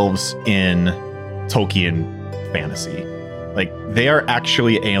the elves in Tolkien fantasy. Like, they are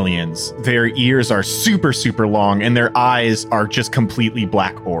actually aliens. Their ears are super, super long, and their eyes are just completely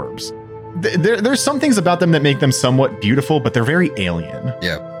black orbs. There's some things about them that make them somewhat beautiful, but they're very alien.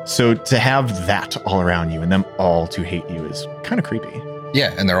 Yeah. So to have that all around you and them all to hate you is kind of creepy.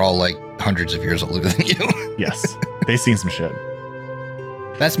 Yeah, and they're all like hundreds of years older than you. Yes, they've seen some shit.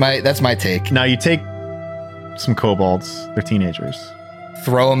 That's my take. Now you take some kobolds, they're teenagers.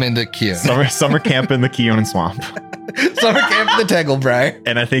 Throw them into Keonan. Summer camp in the Keonan Swamp. Summer camp in the Tegelbriar.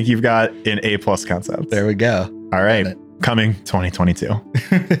 And I think you've got an A+ concept. There we go. All right. Coming 2022. All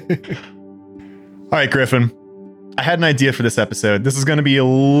right, Griffin. I had an idea for this episode. This is going to be a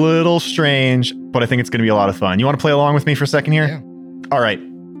little strange, but I think it's going to be a lot of fun. You want to play along with me for a second here? Yeah. All right.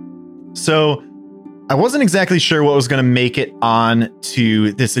 So I wasn't exactly sure what was going to make it on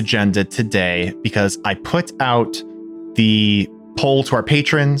to this agenda today because I put out the poll to our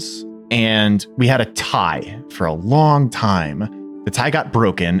patrons and we had a tie for a long time. The tie got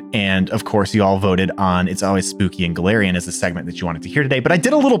broken. And of course, you all voted on It's Always Spooky and Galarian as the segment that you wanted to hear today. But I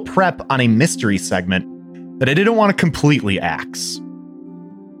did a little prep on a mystery segment that I didn't want to completely axe.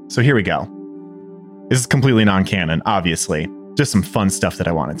 So here we go. This is completely non-canon, obviously. Just some fun stuff that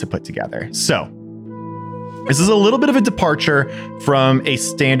I wanted to put together. So this is a little bit of a departure from a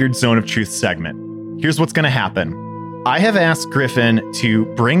standard Zone of Truth segment. Here's what's going to happen. I have asked Griffin to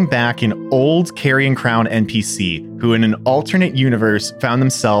bring back an old Carrion Crown NPC who in an alternate universe found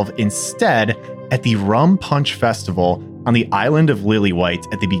themselves instead at the Rum Punch Festival on the island of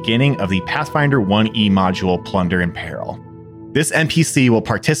Lillywhite at the beginning of the Pathfinder 1E module Plunder and Peril. This NPC will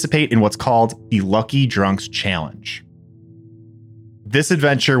participate in what's called the Lucky Drunks Challenge. This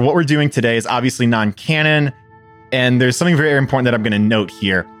adventure, what we're doing today, is obviously non-canon, and there's something very important that I'm going to note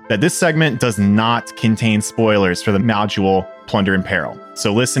here, that this segment does not contain spoilers for the module Plunder and Peril.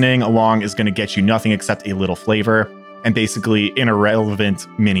 So listening along is going to get you nothing except a little flavor and basically an irrelevant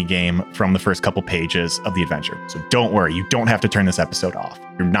mini-game from the first couple pages of the adventure. So don't worry, you don't have to turn this episode off.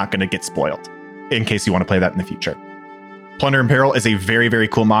 You're not going to get spoiled in case you want to play that in the future. Plunder and Peril is a very, very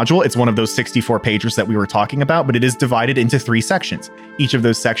cool module. It's one of those 64 pages that we were talking about, but it is divided into 3 sections. Each of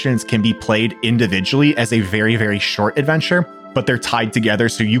those sections can be played individually as a very, very short adventure, but they're tied together,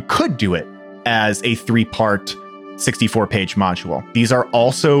 so you could do it as a 3-part 64-page module. These are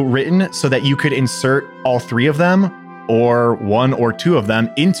also written so that you could insert all 3 of them or 1 or 2 of them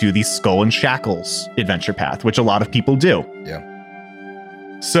into the Skull and Shackles adventure path, which a lot of people do. Yeah.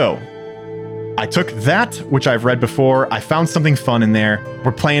 So I took that, which I've read before. I found something fun in there.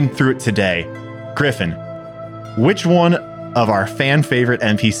 We're playing through it today. Griffin, which one of our fan favorite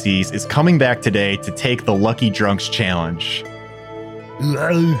NPCs is coming back today to take the Lucky Drunks challenge?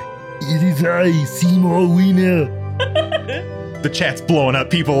 It is I, Seymour Wiener. The chat's blowing up.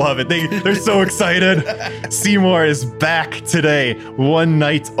 People love it. They're so excited. Seymour is back today. One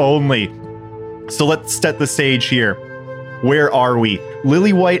night only. So let's set the stage here. Where are we?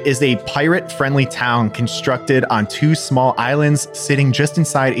 Lilywhite is a pirate-friendly town constructed on 2 small islands sitting just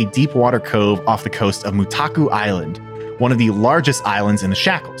inside a deep water cove off the coast of Mutaku Island, one of the largest islands in the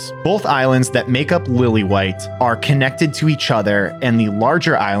Shackles. Both islands that make up Lilywhite are connected to each other and the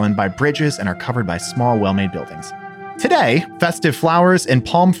larger island by bridges and are covered by small, well-made buildings. Today, festive flowers and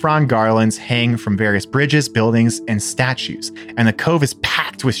palm frond garlands hang from various bridges, buildings, and statues, and the cove is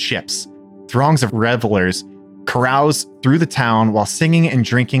packed with ships. Throngs of revelers carouse through the town while singing and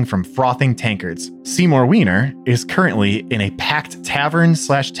drinking from frothing tankards. Seymour Wiener is currently in a packed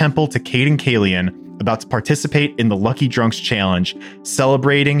tavern/temple to Caden Kalian, about to participate in the Lucky Drunks Challenge,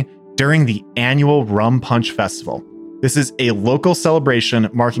 celebrating during the annual Rum Punch Festival. This is a local celebration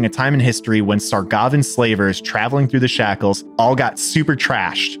marking a time in history when Sargavan slavers traveling through the Shackles all got super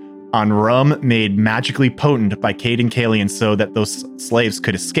trashed on rum made magically potent by Caden Kalian so that those slaves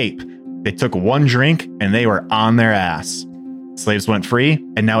could escape. They took 1 drink and they were on their ass. Slaves went free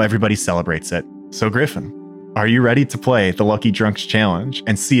and now everybody celebrates it. So Griffin, are you ready to play the Lucky Drunks Challenge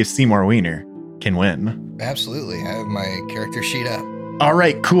and see if Seymour Wiener can win? Absolutely. I have my character sheet up. All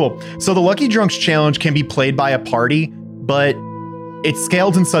right, cool. So the Lucky Drunks Challenge can be played by a party, but it's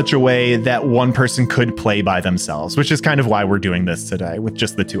scaled in such a way that one person could play by themselves, which is kind of why we're doing this today with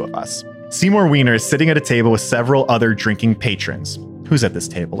just the 2 of us. Seymour Wiener is sitting at a table with several other drinking patrons. Who's at this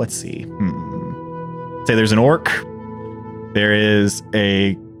table? Let's see. Say there's an orc. There is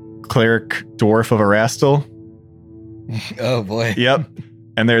a cleric dwarf of Erastil. Oh boy. Yep.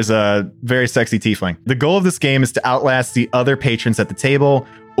 And there's a very sexy tiefling. The goal of this game is to outlast the other patrons at the table,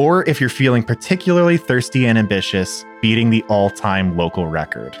 or if you're feeling particularly thirsty and ambitious, beating the all-time local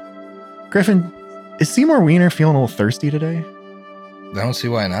record. Griffin, is Seymour Wiener feeling a little thirsty today? I don't see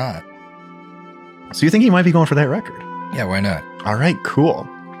why not. So you think he might be going for that record? Yeah, why not? All right, cool.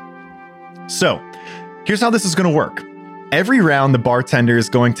 So here's how this is going to work. Every round, the bartender is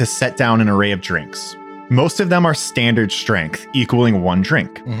going to set down an array of drinks. Most of them are standard strength, equaling 1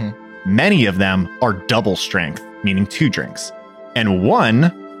 drink. Mm-hmm. Many of them are double strength, meaning 2 drinks. And one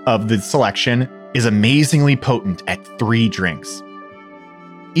of the selection is amazingly potent at 3 drinks.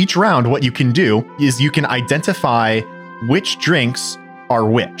 Each round, what you can do is you can identify which drinks are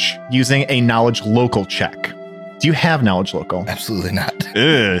which using a knowledge local check. Do you have knowledge local? Absolutely not.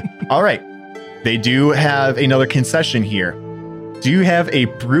 Ugh. All right. They do have another concession here. Do you have a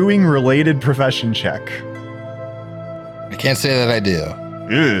brewing related profession check? I can't say that I do.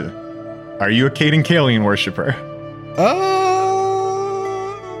 Ugh. Are you a Caden Kalian worshiper?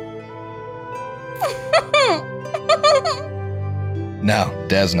 No,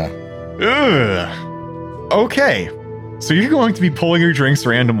 Desna. Ugh. Okay. So you're going to be pulling your drinks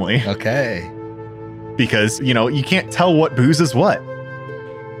randomly Okay. because, you can't tell what booze is what.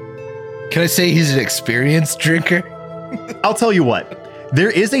 Can I say he's an experienced drinker? I'll tell you what.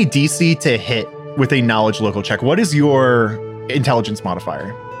 There is a DC to hit with a knowledge local check. What is your intelligence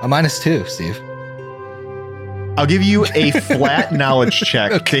modifier? A -2, Steve. I'll give you a flat knowledge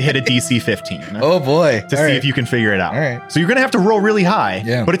check to hit a DC 15 Oh boy. to see if you can figure it out. All right. So you're going to have to roll really high,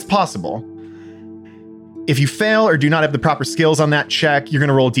 Yeah. but it's possible. If you fail or do not have the proper skills on that check, you're going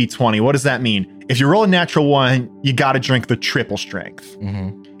to roll a D20. What does that mean? If you roll a natural 1, you got to drink the triple strength.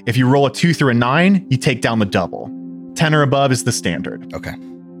 Mm-hmm. If you roll a 2 through a 9, you take down the double. 10 or above is the standard. Okay.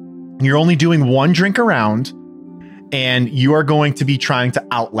 You're only doing 1 drink a round, and you are going to be trying to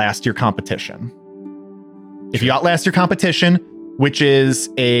outlast your competition. If you outlast your competition, which is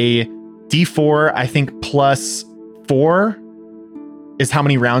a D4, I think plus 4 is how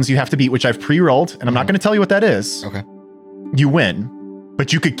many rounds you have to beat, which I've pre-rolled, and I'm not going to tell you what that is. Okay. You win,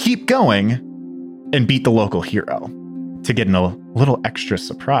 but you could keep going and beat the local hero to get in a little extra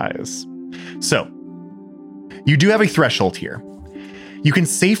surprise. So, you do have a threshold here. You can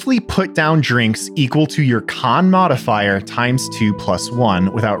safely put down drinks equal to your con modifier times 2 plus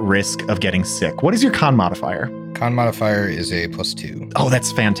 1 without risk of getting sick. What is your con modifier? Con modifier is a +2. Oh,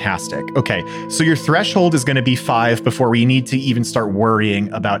 that's fantastic. Okay, so your threshold is going to be 5 before we need to even start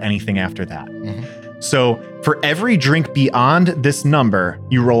worrying about anything after that. Mhm. So for every drink beyond this number,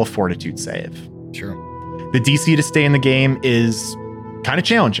 you roll a fortitude save. Sure. The DC to stay in the game is kind of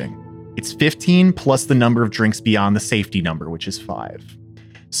challenging. It's 15 plus the number of drinks beyond the safety number, which is 5.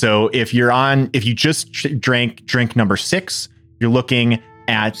 So if you just drank drink number 6, you're looking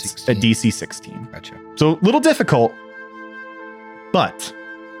at 16. a DC 16. Gotcha. So a little difficult, but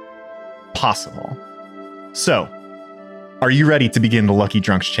possible. So, are you ready to begin the Lucky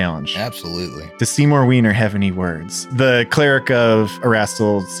Drunks Challenge? Absolutely. Does Seymour Wiener have any words? The cleric of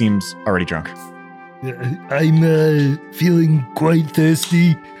Erastil seems already drunk. I'm feeling quite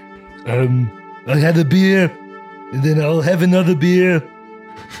thirsty. I had a beer, and then I'll have another beer.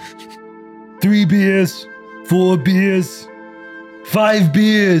 3 beers, 4 beers, 5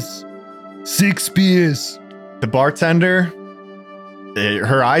 beers, 6 beers. The bartender,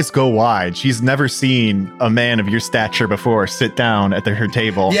 her eyes go wide. She's never seen a man of your stature before sit down at her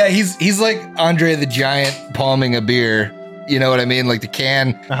table. Yeah, he's like Andre the Giant palming a beer. You know what I mean? Like the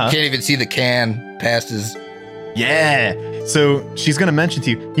can. Uh-huh. Can't even see the can past his. Yeah. So she's going to mention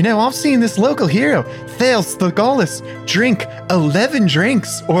to you, I've seen this local hero, Thales Thorgalis, drink 11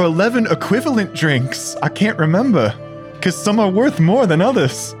 drinks or 11 equivalent drinks. I can't remember because some are worth more than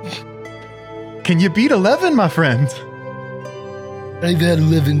others. Can you beat 11, my friend? I've had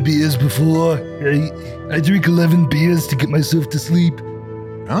 11 beers before. I drink 11 beers to get myself to sleep.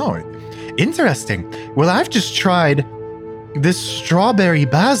 Oh, interesting. Well, I've just tried this strawberry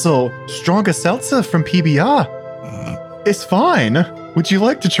basil stronger seltzer from PBR. It's fine. Would you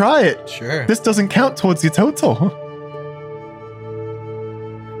like to try it? Sure. This doesn't count towards your total.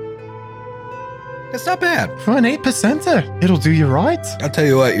 It's not bad. For an 8%er, it'll do you right. I'll tell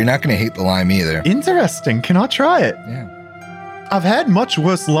you what, you're not going to hate the lime either. Interesting. Can I try it? Yeah. I've had much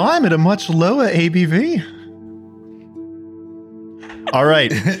worse lime at a much lower ABV. All right.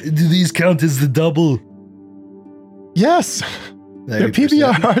 Do these count as the double? Yes. They're 90%.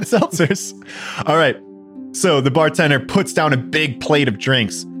 PBR hard seltzers. All right. So the bartender puts down a big plate of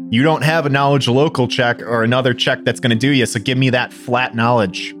drinks. You don't have a knowledge local check or another check that's going to do you, so give me that flat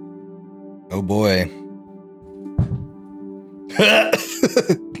knowledge. Oh boy.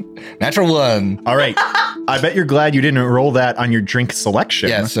 Natural 1. All right. I bet you're glad you didn't roll that on your drink selection.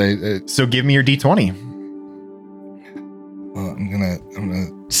 Yes, So give me your D20. well, I'm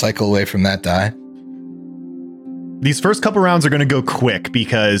gonna cycle away from that die. These first couple rounds are going to go quick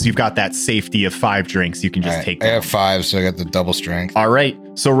because you've got that safety of 5 drinks you can just All right, take I down. have 5, so I got the double strength. All right.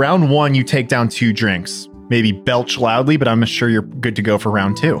 So round 1, you take down 2 drinks. Maybe belch loudly, but I'm sure you're good to go for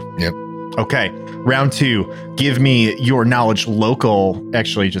round 2. Yep. Okay. Round 2, give me your knowledge local.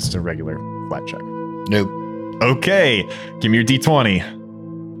 Actually, just a regular flat check. Nope. Okay. Give me your D20.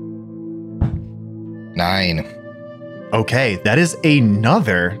 9. Okay. That is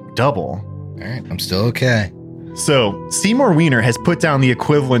another double. All right, I'm still okay. So Seymour Wiener has put down the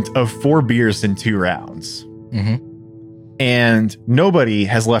equivalent of 4 beers in 2 rounds. Mm-hmm. And nobody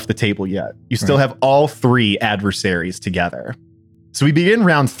has left the table yet. You still Right. have all 3 adversaries together. So we begin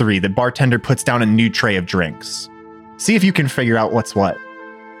round 3. The bartender puts down a new tray of drinks. See if you can figure out what's what.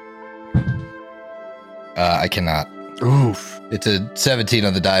 I cannot. Oof. It's a 17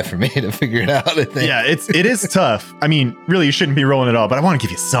 on the die for me to figure it out, I think. Yeah, it is tough. I mean, really, you shouldn't be rolling at all, but I want to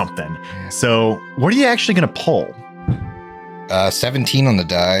give you something. So what are you actually going to pull? 17 on the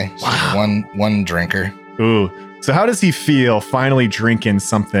die. So Wow. one drinker. Ooh. So how does he feel finally drinking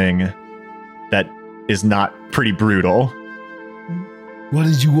something that is not pretty brutal? Why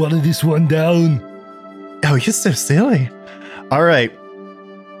did you water this one down? Oh, you're so silly. All right.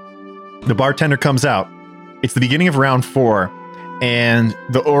 The bartender comes out. It's the beginning of round 4, and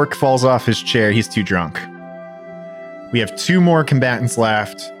the orc falls off his chair. He's too drunk. We have 2 more combatants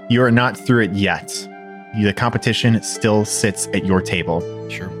left. You are not through it yet. The competition still sits at your table.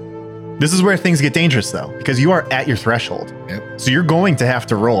 Sure. This is where things get dangerous, though, because you are at your threshold. Yep. So you're going to have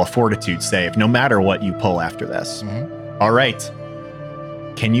to roll a fortitude save, no matter what you pull after this. Mhm. All right.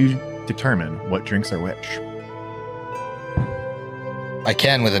 Can you determine what drinks are which? I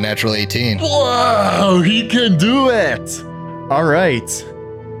can with a natural 18. Whoa, he can do it. All right.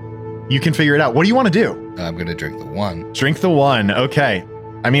 You can figure it out. What do you want to do? I'm going to drink the 1. Drink the 1. Okay.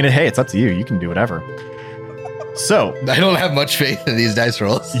 I mean, hey, it's up to you. You can do whatever. So I don't have much faith in these dice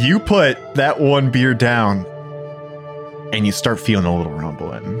rolls. you put that 1 beer down and you start feeling a little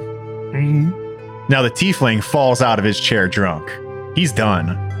rumbling. Mhm. Now the tiefling falls out of his chair drunk. He's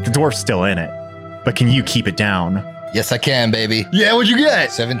done. The dwarf's still in it. But can you keep it down? Yes, I can, baby. Yeah, what'd you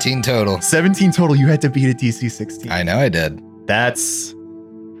get? 17 total. 17 total. You had to beat a DC 16. I know I did. That's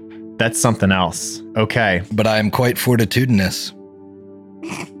something else. Okay. But I am quite fortitudinous.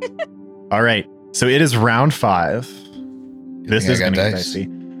 All right. So it is round 5. This think is I going got to be dice? dicey.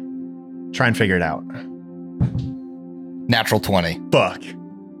 Try and figure it out. Natural 20. Fuck.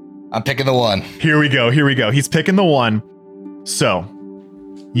 I'm picking the 1. Here we go. He's picking the 1. So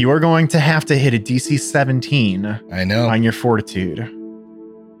you are going to have to hit a DC 17 I know. on your fortitude.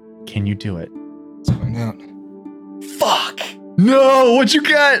 Can you do it? Let's find out. Fuck. No. What'd you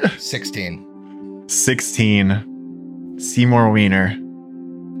get? 16. 16. Seymour Wiener.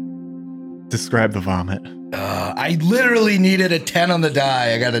 Describe the vomit. I literally needed a 10 on the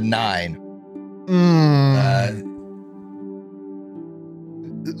die. I got a 9.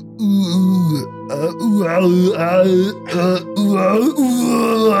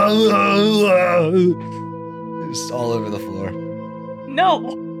 Just all over the floor.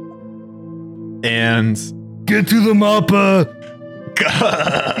 No. And Get to the mopper.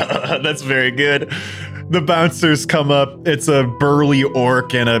 that's very good. The bouncers come up. It's a burly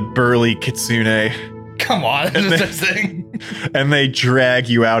orc and a burly kitsune. Come on, And is they- this thing? And they drag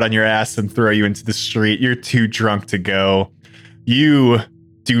you out on your ass and throw you into the street. You're too drunk to go. You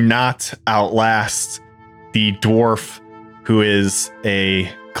do not outlast the dwarf who is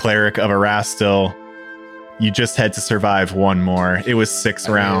a cleric of Erastil. You just had to survive one more. It was 6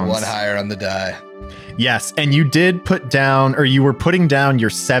 rounds. One higher on the die. Yes, and you did put down, or you were putting down your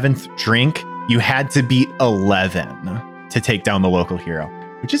 7th drink. You had to beat 11 to take down the local hero,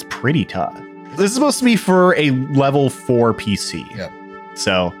 which is pretty tough. This is supposed to be for a level 4 PC. Yep.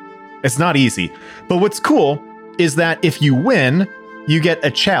 So it's not easy. But what's cool is that if you win, you get a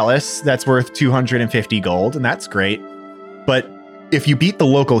chalice that's worth 250 gold, and that's great. But if you beat the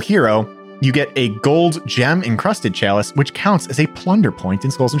local hero, you get a gold gem encrusted chalice, which counts as a plunder point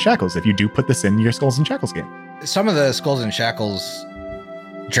in Skulls and Shackles if you do put this in your Skulls and Shackles game. Some of the Skulls and Shackles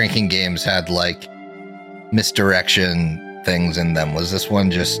drinking games had like misdirection things in them. Was this one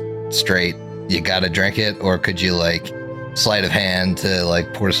just straight, you gotta drink it? Or could you like sleight of hand to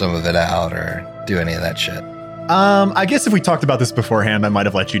like pour some of it out or do any of that shit? I guess if we talked about this beforehand, I might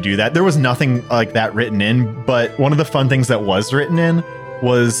have let you do that. There was nothing like that written in, but one of the fun things that was written in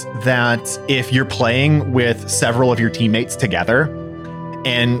was that if you're playing with several of your teammates together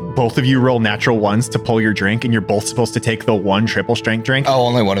and both of you roll natural ones to pull your drink and you're both supposed to take the 1 triple strength drink. Oh,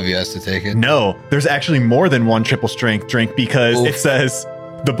 only one of you has to take it? No, there's actually more than 1 triple strength drink because Oof. it says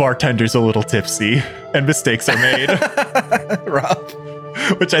the bartender's a little tipsy and mistakes are made, Rob.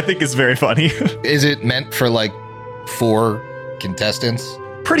 which I think is very funny. Is it meant for like 4 contestants?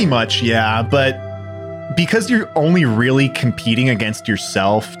 Pretty much, yeah, but because you're only really competing against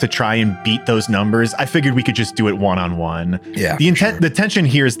yourself to try and beat those numbers, I figured we could just do it one-on-one. Yeah. The tension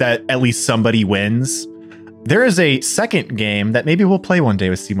here is that at least somebody wins. There is a second game that maybe we'll play one day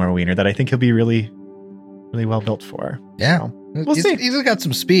with Seymour Wiener that I think he'll be really, really well built for. Yeah. So, we'll see. He's got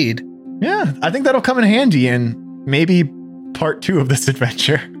some speed. Yeah, I think that'll come in handy in maybe part 2 of this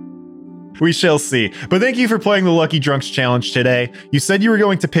adventure. We shall see. But thank you for playing the Lucky Drunks Challenge today. You said you were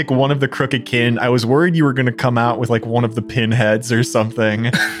going to pick one of the crooked kin. I was worried you were going to come out with like one of the pinheads or something.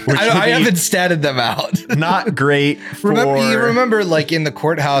 Which I haven't statted them out. not great for... Remember, like in the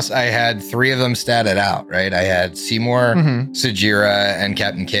courthouse, I had 3 of them statted out, right? I had Seymour, Mhm. Sagira, and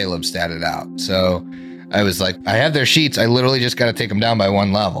Captain Caleb statted out. So I was like, I have their sheets. I literally just got to take them down by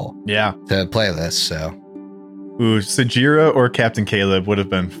 1 level Yeah. to play this. So Ooh, Sagira or Captain Caleb would have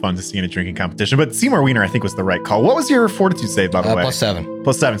been fun to see in a drinking competition. But Seymour Wiener, I think, was the right call. What was your fortitude save, by the way? +7.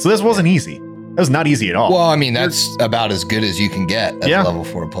 +7. So this wasn't easy. That was not easy at all. Well, I mean, that's about as good as you can get at Yeah. level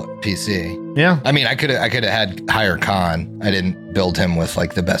 4 PC. Yeah. I mean, I could have had higher con. I didn't build him with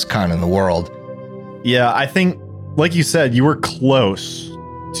like the best con in the world. Yeah, I think, like you said, you were close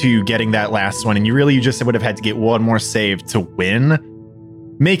to getting that last one, and you just would have had to get one more save to win.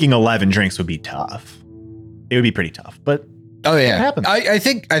 Making 11 drinks would be tough. It would be pretty tough, but Oh yeah, It happens. I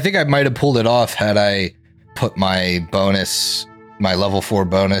think I might have pulled it off had I put my level 4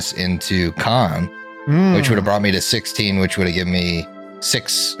 bonus into con, which would have brought me to 16, which would have given me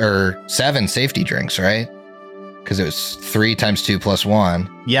 6 or 7 safety drinks, right? Because it was 3 times 2 plus 1.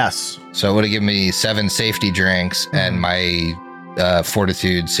 Yes. So it would have given me 7 safety drinks, and my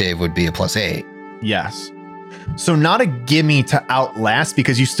fortitude save would be a +8. Yes. So not a gimme to outlast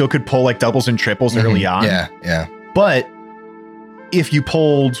because you still could pull like doubles and triples early on. Yeah. But if you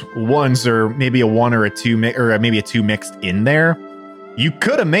pulled ones or maybe a 1 or a 2 or maybe a 2 mixed in there, you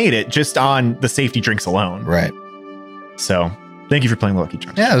could have made it just on the safety drinks alone. Right. So thank you for playing the Lucky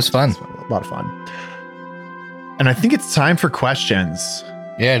Drunks. Yeah, it was fun. A lot of fun. And I think it's time for questions.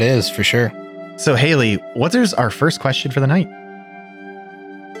 Yeah, it is for sure. So, Haley, what is our first question for the night?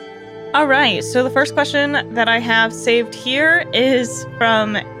 All right, so the first question that I have saved here is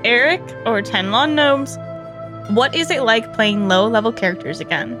from Eric or 10 Lawn Gnomes. What is it like playing low-level characters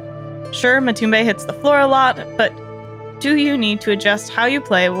again? Sure, Matumbe hits the floor a lot, but do you need to adjust how you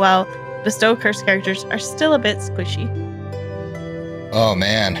play while Bestow Curse characters are still a bit squishy? Oh,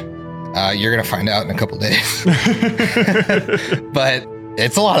 man. You're going to find out in a couple days. But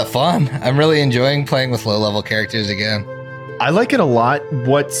it's a lot of fun. I'm really enjoying playing with low-level characters again. I like it a lot.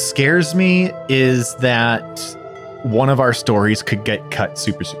 What scares me is that one of our stories could get cut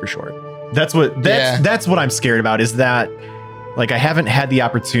super, super short. That's what I'm scared about, is that like I haven't had the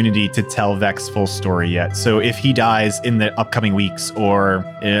opportunity to tell Vex's full story yet. So if he dies in the upcoming weeks or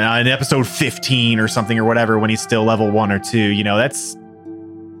in episode 15 or something or whatever, when he's still level 1 or 2, you know, that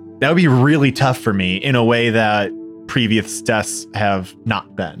would be really tough for me in a way that previous deaths have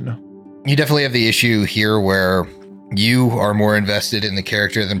not been. You definitely have the issue here where you are more invested in the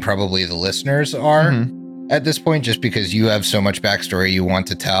character than probably the listeners are at this point, just because you have so much backstory you want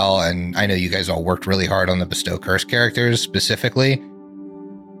to tell. And I know you guys all worked really hard on the Bestow Curse characters specifically,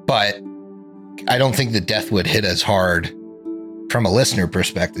 but I don't think the death would hit as hard from a listener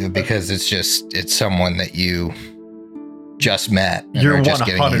perspective because it's someone that you just met. You're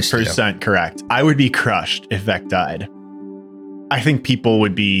 100% correct. I would be crushed if Vec died. I think people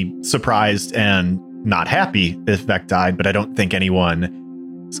would be surprised and not happy if Vec died, but I don't think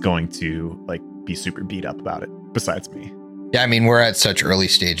anyone is going to like be super beat up about it besides me. Yeah, I mean, we're at such early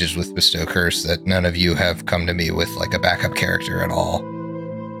stages with Bestow Curse that none of you have come to me with like a backup character at all.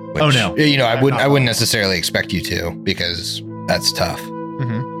 Which, oh no, you know, I wouldn't necessarily expect you to, because that's tough.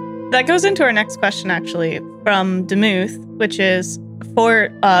 Mm-hmm. That goes into our next question, actually, from Demuth, which is for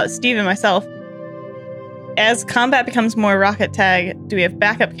Steve and myself. As combat becomes more Rocket Tag, do we have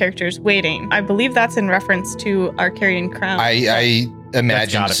backup characters waiting? I believe that's in reference to Arcadian Crown. I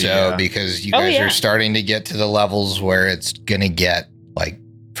imagine so, yeah. because you guys are starting to get to the levels where it's going to get like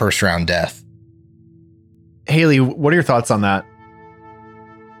first round death. Haley, what are your thoughts on that?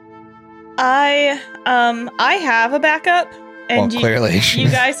 I have a backup, and clearly you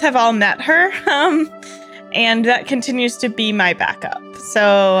guys have all met her. And that continues to be my backup.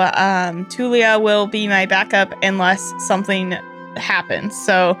 So Tulia will be my backup unless something happens.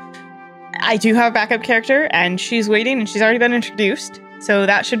 So I do have a backup character, and she's waiting, and she's already been introduced. So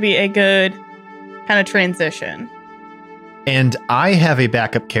that should be a good kind of transition. And I have a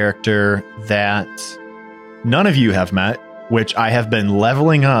backup character that none of you have met, which I have been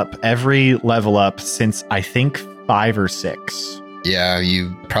leveling up every level up since I think 5 or 6. Yeah,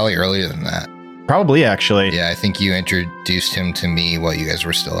 you probably earlier than that. Probably, actually. Yeah, I think you introduced him to me while you guys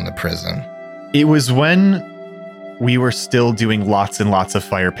were still in the prison. It was when we were still doing lots and lots of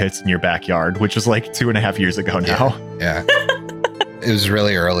fire pits in your backyard, which was like 2.5 years ago now. Yeah. It was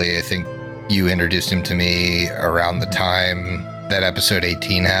really early. I think you introduced him to me around the time that episode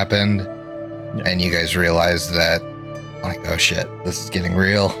 18 happened. Yeah. And you guys realized that, like, oh shit, this is getting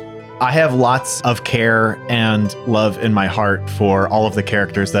real. I have lots of care and love in my heart for all of the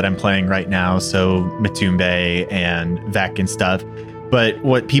characters that I'm playing right now. So Matumbe and Vec and stuff. But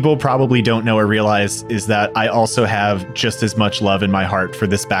what people probably don't know or realize is that I also have just as much love in my heart for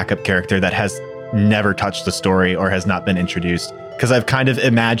this backup character that has never touched the story or has not been introduced. Because I've kind of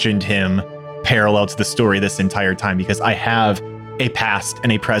imagined him parallel to the story this entire time, because I have a past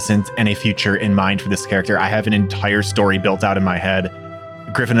and a present and a future in mind for this character. I have an entire story built out in my head.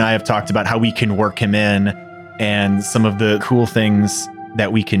 Griffin and I have talked about how we can work him in and some of the cool things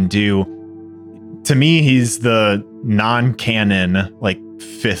that we can do. To me, he's the non-canon, like,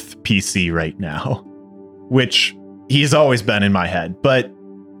 5th PC right now, which he's always been in my head. But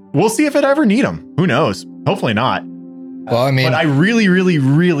we'll see if it ever need him. Who knows? Hopefully not. Well, I mean, but I really, really,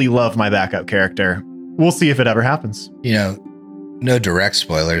 really love my backup character. We'll see if it ever happens. You know, no direct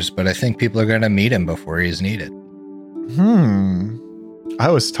spoilers, but I think people are going to meet him before he's needed. I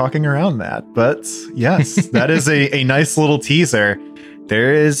was talking around that, but yes, that is a nice little teaser.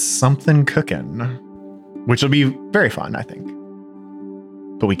 There is something cooking, which will be very fun, I think.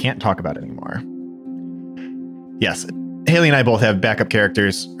 But we can't talk about it anymore. Yes, Haley and I both have backup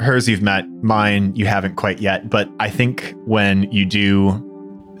characters. Hers you've met, mine you haven't quite yet. But I think when you do,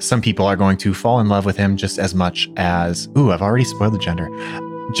 some people are going to fall in love with him just as much as... Ooh, I've already spoiled the gender.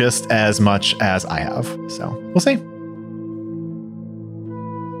 Just as much as I have. So we'll see.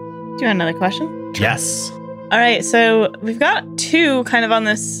 Do you want another question? Yes. All right, so we've got 2 kind of on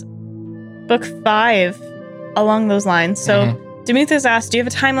this book 5 along those lines. So Demuth has asked, do you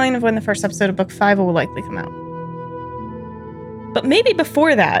have a timeline of when the first episode of book 5 will likely come out? But maybe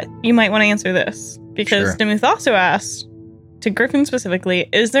before that, you might want to answer this. Because Sure. Demuth also asked, to Griffin specifically,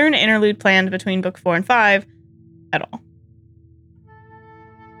 is there an interlude planned between book 4 and 5 at all?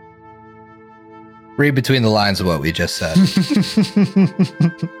 Read between the lines of what we just said.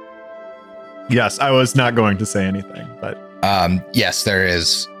 Yes, I was not going to say anything, but Yes, there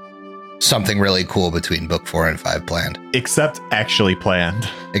is something really cool between book 4 and 5 planned. except actually planned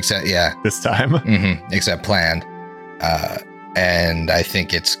Except, yeah, this time. except planned. And I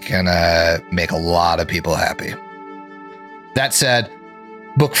think it's gonna make a lot of people happy. That said,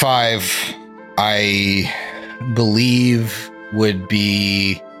 book 5, I believe, would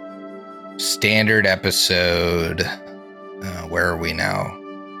be standard episode. Where are we now?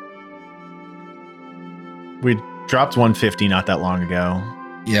 We dropped 150 not that long ago.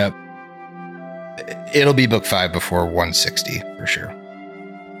 Yep. It'll be book 5 before 160 for sure.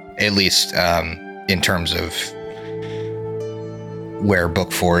 At least in terms of where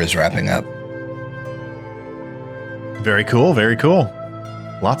book 4 is wrapping up. Very cool. Very cool.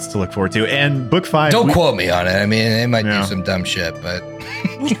 Lots to look forward to. And book 5. Don't quote me on it. I mean, they might Yeah. do some dumb shit, but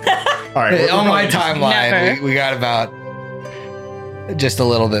All right. on my Never. timeline, we got about just a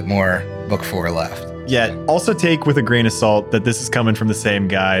little bit more book 4 left. Yeah. Also take with a grain of salt that this is coming from the same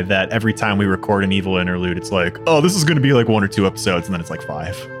guy that every time we record an evil interlude, it's like, oh, this is going to be like 1 or 2 episodes. And then it's like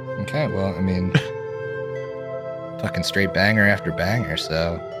 5. Okay, well, I mean, fucking straight banger after banger,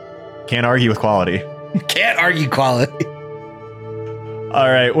 so Can't argue with quality. can't argue quality. All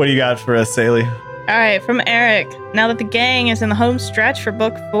right. What do you got for us, Saley? All right, from Eric. Now that the gang is in the home stretch for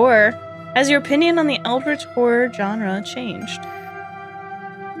book 4, has your opinion on the eldritch horror genre changed?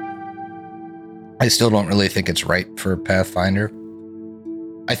 I still don't really think it's right for Pathfinder.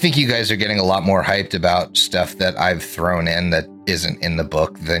 I think you guys are getting a lot more hyped about stuff that I've thrown in that isn't in the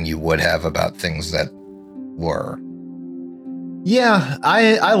book than you would have about things that were. Yeah,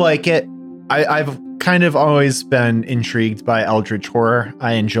 I like it. I've kind of always been intrigued by eldritch horror.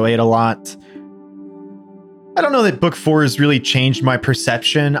 I enjoy it a lot. I don't know that book 4 has really changed my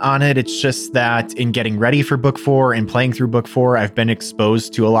perception on it. It's just that in getting ready for book 4 and playing through book 4, I've been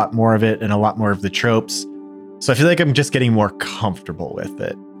exposed to a lot more of it and a lot more of the tropes. So I feel like I'm just getting more comfortable with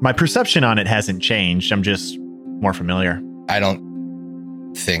it. My perception on it hasn't changed. I'm just more familiar. I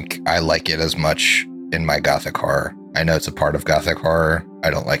don't think I like it as much in my Gothic horror. I know it's a part of Gothic horror. I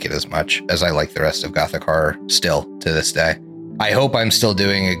don't like it as much as I like the rest of Gothic horror still to this day. I hope I'm still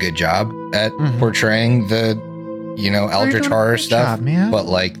doing a good job at portraying the, eldritch horror stuff. Man. But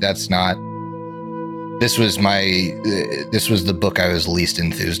like, that's not, this was the book I was least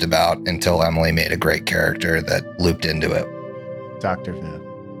enthused about until Emily made a great character that looped into it. Dr.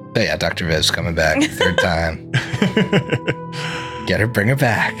 Viv. But yeah, Dr. Viv's coming back third time. Get her, bring her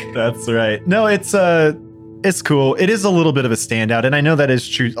back. That's right. No, it's cool. It is a little bit of a standout, and I know that is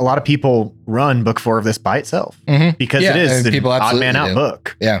true. A lot of people run book 4 of this by itself because Yeah, it is and an people odd absolutely man out do.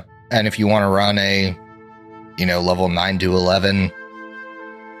 book. Yeah. And if you want to run a, level 9 to 11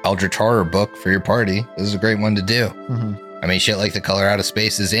 Eldritch Horror book for your party, this is a great one to do. I mean, shit like The Color Out of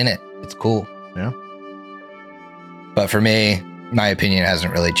Space is in it. It's cool. Yeah. But for me, my opinion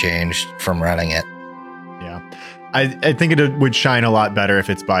hasn't really changed from running it. Yeah. I think it would shine a lot better if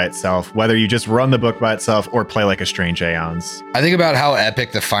it's by itself, whether you just run the book by itself or play like a Strange Aeons. I think about how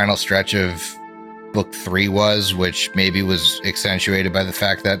epic the final stretch of book 3 was, which maybe was accentuated by the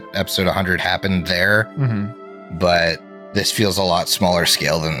fact that episode 100 happened there. But this feels a lot smaller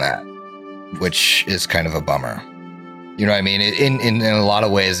scale than that, which is kind of a bummer. You know what I mean? In a lot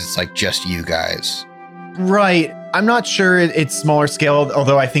of ways, it's like just you guys. Right. I'm not sure it's smaller scale,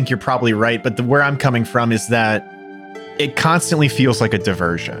 although I think you're probably right. But where I'm coming from is that it constantly feels like a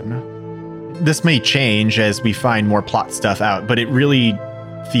diversion. This may change as we find more plot stuff out, but it really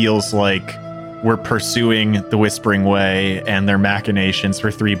feels like we're pursuing the Whispering Way and their machinations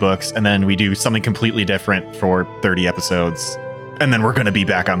for 3 books, and then we do something completely different for 30 episodes, and then we're going to be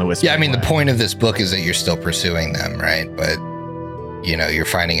back on the Whispering Way. Yeah, I mean, the point of this book is that you're still pursuing them, right? But, you're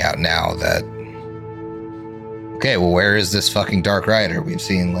finding out now that, okay, well, where is this fucking Dark Rider? We've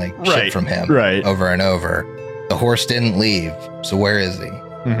seen, shit from him over and over. The horse didn't leave, so where is he?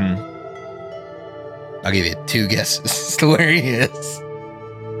 I'll give you 2 guesses as to where he is.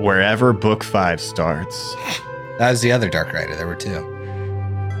 Wherever book 5 starts. That was the other Dark Rider. There were 2.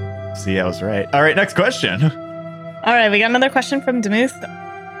 See, I was right. All right, next question. All right, we got another question from Demuth.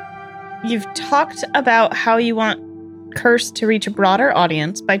 You've talked about how you want Curse to reach a broader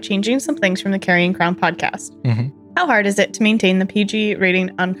audience by changing some things from the Carrying Crown podcast. How hard is it to maintain the PG rating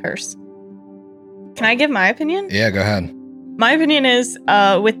on Curse? Can I give my opinion? Yeah, go ahead. My opinion is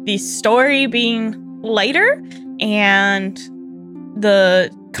with the story being lighter and the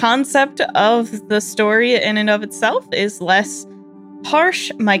concept of the story in and of itself is less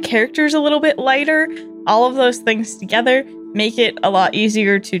harsh. My character's a little bit lighter. All of those things together make it a lot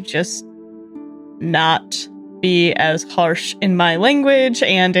easier to just not be as harsh in my language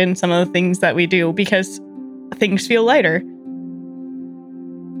and in some of the things that we do because things feel lighter.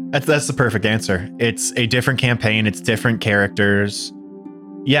 That's the perfect answer. It's a different campaign. It's different characters.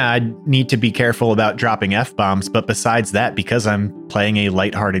 Yeah, I need to be careful about dropping F-bombs, but besides that, because I'm playing a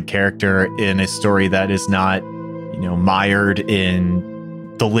lighthearted character in a story that is not, mired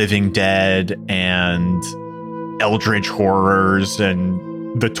in the living dead and eldritch horrors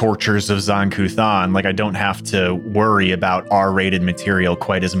and the tortures of Zon-Kuthon, like I don't have to worry about R-rated material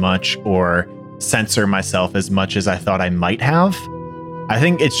quite as much or censor myself as much as I thought I might have. I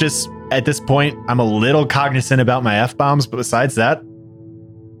think it's just, at this point, I'm a little cognizant about my F-bombs, but besides that,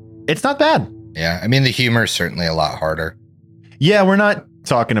 it's not bad. Yeah, I mean, the humor is certainly a lot harder. Yeah, we're not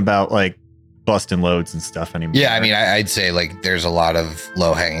talking about like busting loads and stuff anymore. Yeah, I mean, I'd say like there's a lot of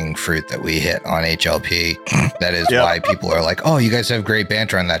low-hanging fruit that we hit on HLP. That is why people are like, oh, you guys have great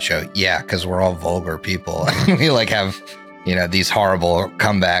banter on that show. Yeah, because we're all vulgar people. We like have, these horrible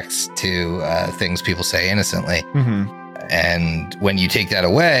comebacks to things people say innocently. Mm-hmm. And when you take that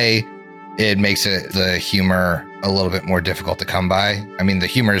away, it makes the humor a little bit more difficult to come by. I mean, the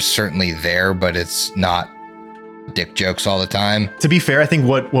humor is certainly there, but it's not dick jokes all the time. To be fair, I think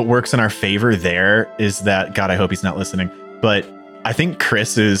what works in our favor there is that, God, I hope he's not listening, but I think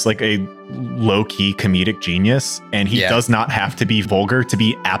Chris is like a low-key comedic genius, and he does not have to be vulgar to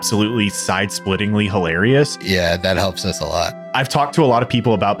be absolutely side-splittingly hilarious. Yeah, that helps us a lot. I've talked to a lot of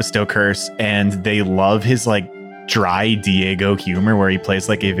people about Bestow Curse, and they love his like dry Diego humor where he plays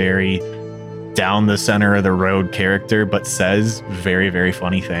like a very down the center of the road character, but says very, very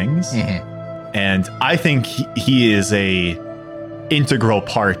funny things. Mm-hmm. And I think he is a integral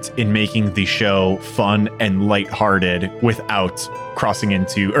part in making the show fun and lighthearted without crossing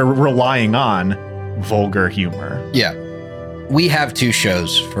into or relying on vulgar humor. Yeah. We have two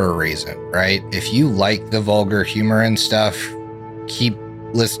shows for a reason, right? If you like the vulgar humor and stuff, keep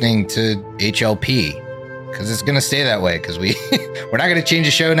listening to HLP because it's going to stay that way because we're not going to change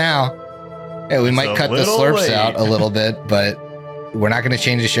the show now. Yeah, we might cut the slurps out a little bit, but we're not going to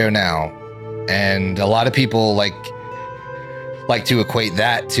change the show now. And a lot of people like to equate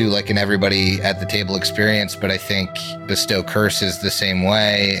that to like an everybody at the table experience. But I think Bestow Curse is the same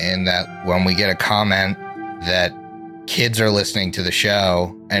way in that when we get a comment that kids are listening to the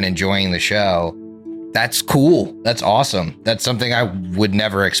show and enjoying the show, that's cool. That's awesome. That's something I would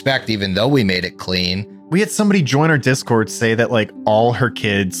never expect, even though we made it clean. We had somebody join our Discord say that like all her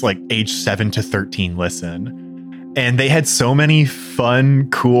kids like age 7 to 13 listen. And they had so many fun,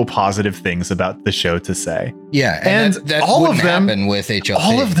 cool, positive things about the show to say. Yeah, and that all wouldn't of them happen with HLP.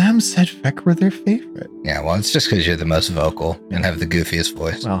 All of them said Feck were their favorite. Yeah, well, it's just because you're the most vocal and have the goofiest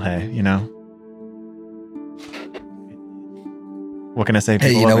voice. Well, hey, what can I say?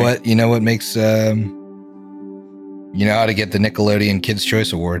 Hey, you know what? You know what makes you know how to get the Nickelodeon Kids'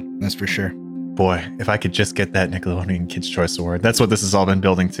 Choice Award. That's for sure. Boy, if I could just get that Nickelodeon Kids' Choice Award. That's what this has all been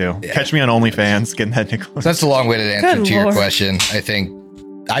building to. Yeah. Catch me on OnlyFans, getting that Nickelodeon. So that's a long way to answer to your question. I think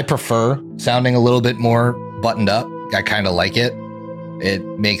I prefer sounding a little bit more buttoned up. I kind of like it. It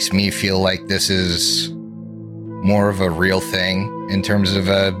makes me feel like this is more of a real thing in terms of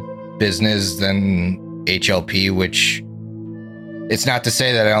a business than HLP, which it's not to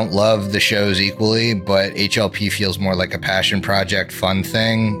say that I don't love the shows equally, but HLP feels more like a passion project, fun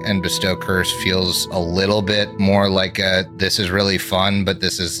thing, and Bestow Curse feels a little bit more like this is really fun, but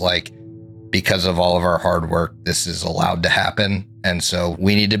this is like, because of all of our hard work, this is allowed to happen. And so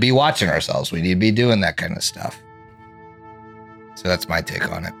we need to be watching ourselves. We need to be doing that kind of stuff. So that's my take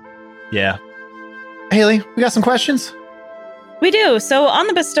on it. Yeah. Haley, we got some questions? We do. So on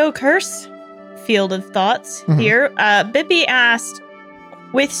the Bestow Curse field of thoughts here, Bippy asked,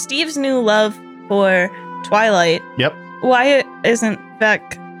 with Steve's new love for Twilight, Yep. why isn't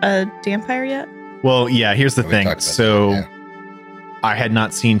Vec a vampire yet? Well, yeah, here's the thing. So that, I had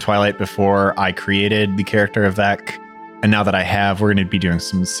not seen Twilight before I created the character of Vec. And now that I have, we're going to be doing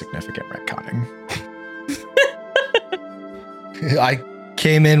some significant retconning. I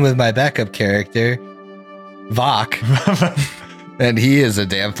came in with my backup character, Vok, and he is a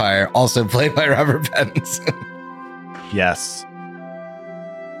vampire, also played by Robert Pattinson. Yes.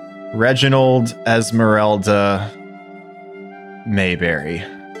 Reginald Esmeralda Mayberry.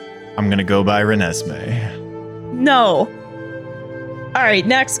 I'm going to go by Renesmee. No. All right,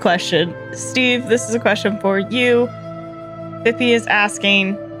 next question. Steve, this is a question for you. Bippy is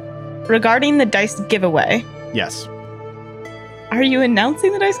asking, regarding the dice giveaway, Yes. Are you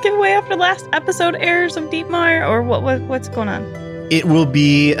announcing the dice giveaway after last episode airs of Deepmire, or what's going on? It will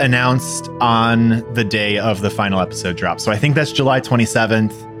be announced on the day of the final episode drop. So I think that's July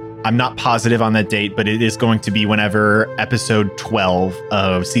 27th. I'm not positive on that date, but it is going to be whenever episode 12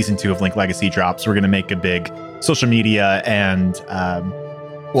 of season 2 of Link Legacy drops. We're going to make a big social media and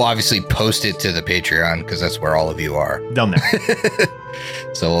We'll obviously post it to the Patreon because that's where all of you are. down there.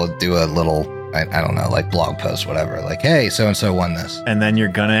 So we'll do a little, I don't know, like blog post, whatever. Like, hey, so-and-so won this. And then you're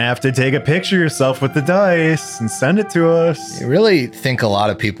going to have to take a picture of yourself with the dice and send it to us. I really think a lot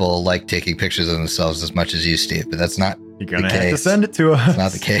of people like taking pictures of themselves as much as you, Steve, but that's not You're going to the have to case. send it to us. It's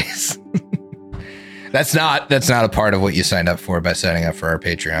not the case. That's not a part of what you signed up for by signing up for our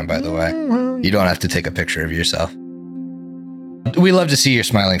Patreon, by the way. You don't have to take a picture of yourself. We love to see your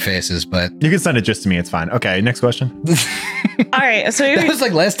smiling faces, but You can send it just to me. It's fine. Okay, next question. All right, so that was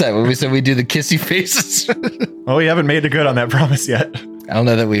like last time when we said we do the kissy faces. Oh, we haven't made it good on that promise yet. I don't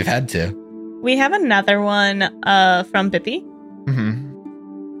know that we've had to. we have another one from Bippy.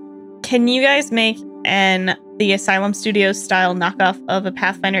 Mm-hmm. Can you guys make the Asylum Studios style knockoff of a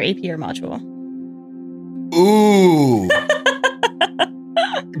Pathfinder APR module? Ooh.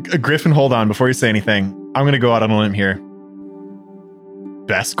 Griffin, hold on. Before you say anything, I'm going to go out on a limb here.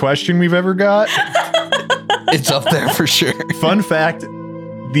 Best question we've ever got. It's up there for sure. Fun fact,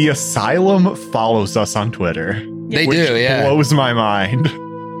 the Asylum follows us on Twitter. They which do, yeah. blows my mind.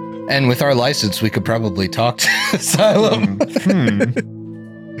 And with our license, we could probably talk to Asylum.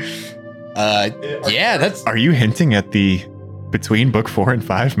 Yeah, that's Are you hinting at the between book 4 and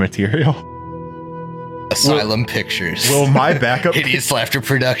 5 material? Asylum Pictures. Will my backup Hideous Laughter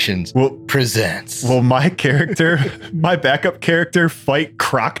Productions presents. Will my backup character fight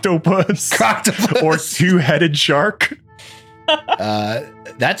Croctopus Croctopus. or two-headed shark?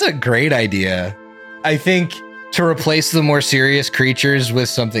 That's a great idea. I think to replace the more serious creatures with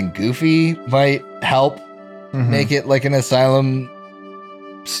something goofy might help make it like an Asylum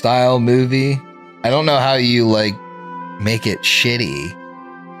style movie. I don't know how you like make it shitty.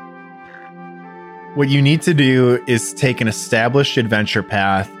 What you need to do is take an established adventure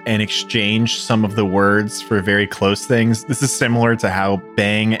path and exchange some of the words for very close things. This is similar to how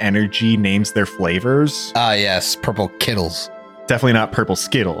Bang Energy names their flavors. Ah, yes, purple Kittles. Definitely not purple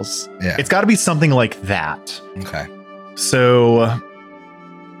Skittles. Yeah. It's got to be something like that. Okay. So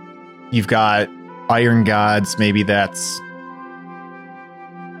you've got Iron Gods. Maybe that's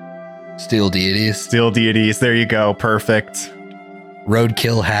Steel Deities. Steel Deities. There you go. Perfect.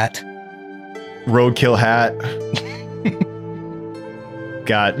 Roadkill Hat. Roadkill Hat.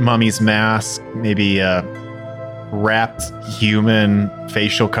 Got Mummy's Mask. Maybe a wrapped human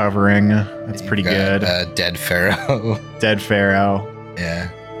facial covering. That's pretty good. Dead Pharaoh. Dead Pharaoh. Yeah.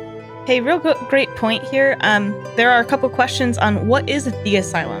 Hey, great point here. There are a couple questions on what is the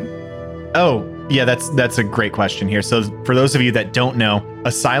Asylum. Oh, yeah, that's a great question here. So for those of you that don't know,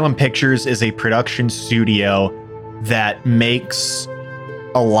 Asylum Pictures is a production studio that makes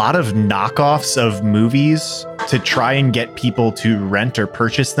a lot of knockoffs of movies to try and get people to rent or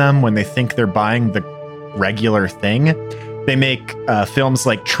purchase them when they think they're buying the regular thing. They make films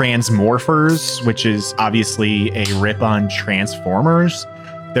like Transmorphers, which is obviously a rip on Transformers.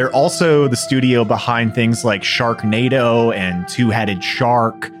 They're also the studio behind things like Sharknado and Two-Headed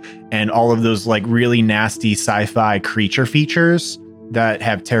Shark and all of those like really nasty sci-fi creature features that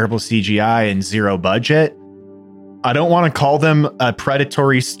have terrible CGI and zero budget. I don't want to call them a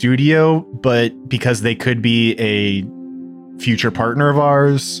predatory studio, but because they could be a future partner of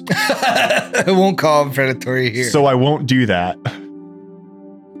ours. I won't call them predatory here. So I won't do that.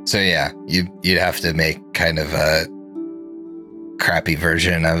 So yeah, you'd have to make kind of a crappy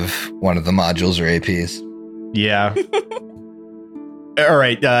version of one of the modules or APs. Yeah. All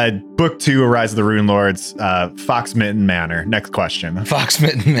right. Book 2, Rise of the Rune Lords, Foxmitten Manor. Next question.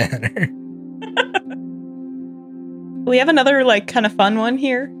 Foxmitten Manor. We have another like kind of fun one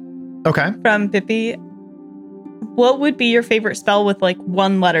here Okay. from Bippy. What would be your favorite spell with like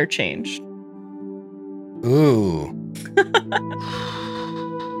one letter changed? Ooh.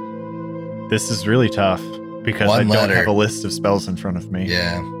 This is really tough because One I don't letter. have a list of spells in front of me.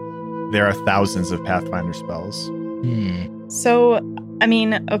 Yeah. There are thousands of Pathfinder spells. So, I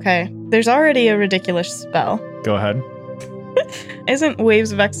mean, okay, there's already a ridiculous spell. Go ahead. Isn't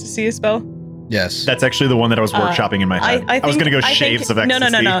Waves of Ecstasy a spell? Yes. That's actually the one that I was workshopping in my head. I was going to go Shaves of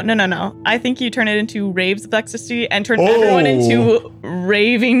Ecstasy. No. I think you turn it into Raves of Ecstasy and turn everyone into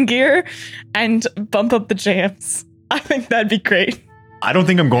raving gear and bump up the jams. I think that'd be great. I don't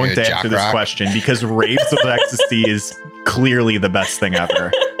think I'm going to Jock answer this Rock. question because Raves of Ecstasy is clearly the best thing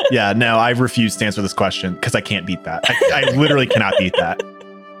ever. Yeah, no, I refuse to answer this question because I can't beat that. I literally cannot beat that.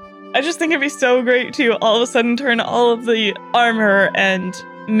 I just think it'd be so great to all of a sudden turn all of the armor and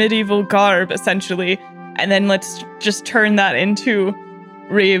medieval garb, essentially, and then let's just turn that into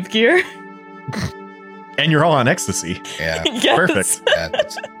rave gear. And you're all on ecstasy. Yeah. Yes. Perfect. Yeah,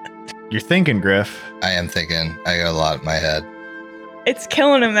 You're thinking, Griff. I am thinking. I got a lot in my head. It's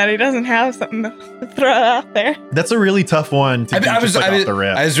killing him that he doesn't have something to throw out there. That's a really tough one to do off the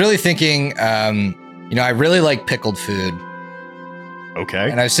rip. I was really thinking, I really like pickled food. Okay.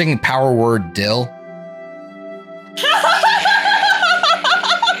 And I was thinking power word dill.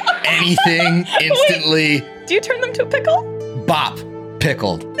 Anything instantly. Wait, do you turn them to a pickle? Bop.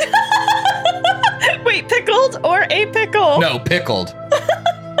 Pickled. Wait, pickled or a pickle? No, pickled.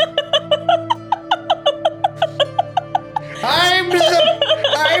 I'm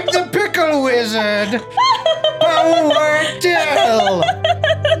the pickle wizard. Power dill.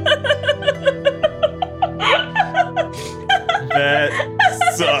 That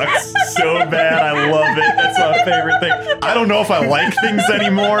sucks so bad. I love it. That's my favorite thing. I don't know if I like things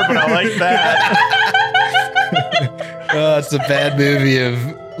anymore, but I like that. Oh, it's a bad movie of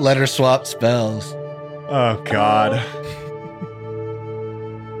letter swap spells. Oh, God.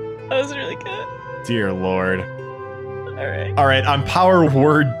 That was really good. Dear Lord. All right, on power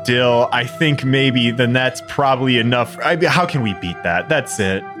word dill, I think maybe then that's probably enough. How can we beat that? That's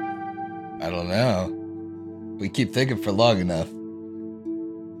it. I don't know. We keep thinking for long enough.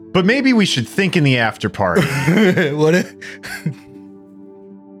 But maybe we should think in the after party. What if?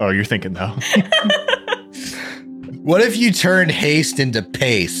 Oh, you're thinking though. What if you turned haste into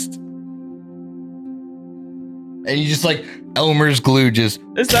paste? And you just like Elmer's glue just...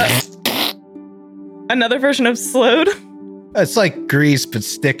 Is that another version of slowed? It's like grease, but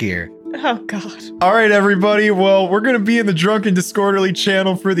stickier. Oh, God. All right, everybody. Well, we're going to be in the Drunken Disorderly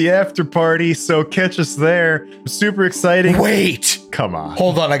channel for the after party, so catch us there. Super exciting. Wait! Come on.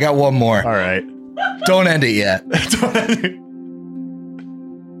 Hold on, I got one more. All right. Don't end it yet.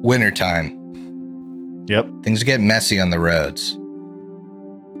 Wintertime. Yep. Things get messy on the roads.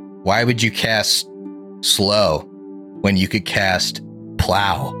 Why would you cast slow when you could cast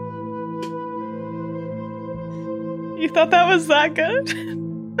plow? You thought that was that good?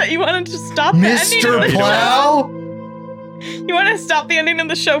 That you wanted to stop the ending of Mr. the Plow? show? You want to stop the ending of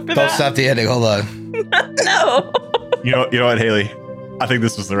the show for Don't that? stop the ending. Hold on. No. You know what, Haley? I think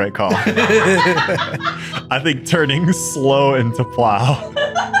this was the right call. I think turning slow into plow.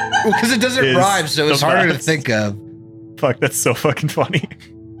 Because it doesn't Is rhyme, so it's the harder to best. think of. Fuck, that's so fucking funny.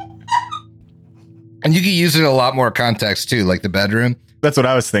 And you can use it in a lot more context too, like the bedroom. That's what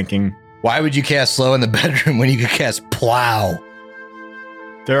I was thinking. Why would you cast slow in the bedroom when you could cast plow?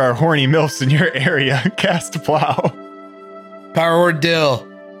 There are horny milfs in your area. Cast plow. Power word dill.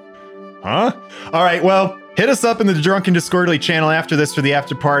 Huh? All right, well, hit us up in the Drunken Disorderly channel after this for the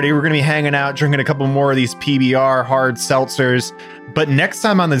after party. We're going to be hanging out, drinking a couple more of these PBR hard seltzers. But next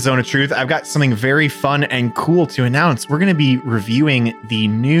time on the Zone of Truth, I've got something very fun and cool to announce. We're going to be reviewing the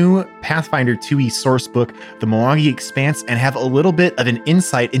new Pathfinder 2e sourcebook, The Mwangi Expanse, and have a little bit of an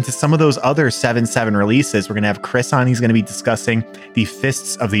insight into some of those other 7.7 releases. We're going to have Chris on. He's going to be discussing the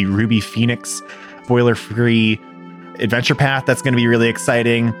Fists of the Ruby Phoenix spoiler-free adventure path. That's going to be really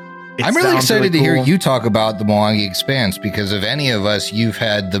exciting. I'm really excited to hear you talk about the Mwangi Expanse, because of any of us, you've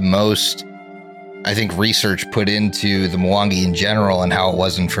had the most, I think, research put into the Mwangi in general and how it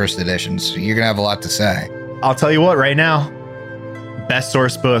was in first edition. So you're going to have a lot to say. I'll tell you what, right now, best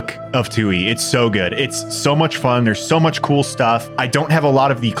source book of 2e. It's so good. It's so much fun. There's so much cool stuff. I don't have a lot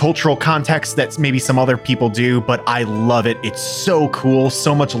of the cultural context that maybe some other people do, but I love it. It's so cool.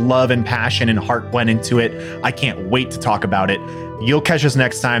 So much love and passion and heart went into it. I can't wait to talk about it. You'll catch us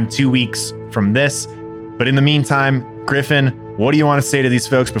next time, 2 weeks from this. But in the meantime, Griffin, what do you want to say to these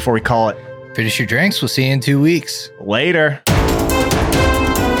folks before we call it? Finish your drinks. We'll see you in 2 weeks. Later.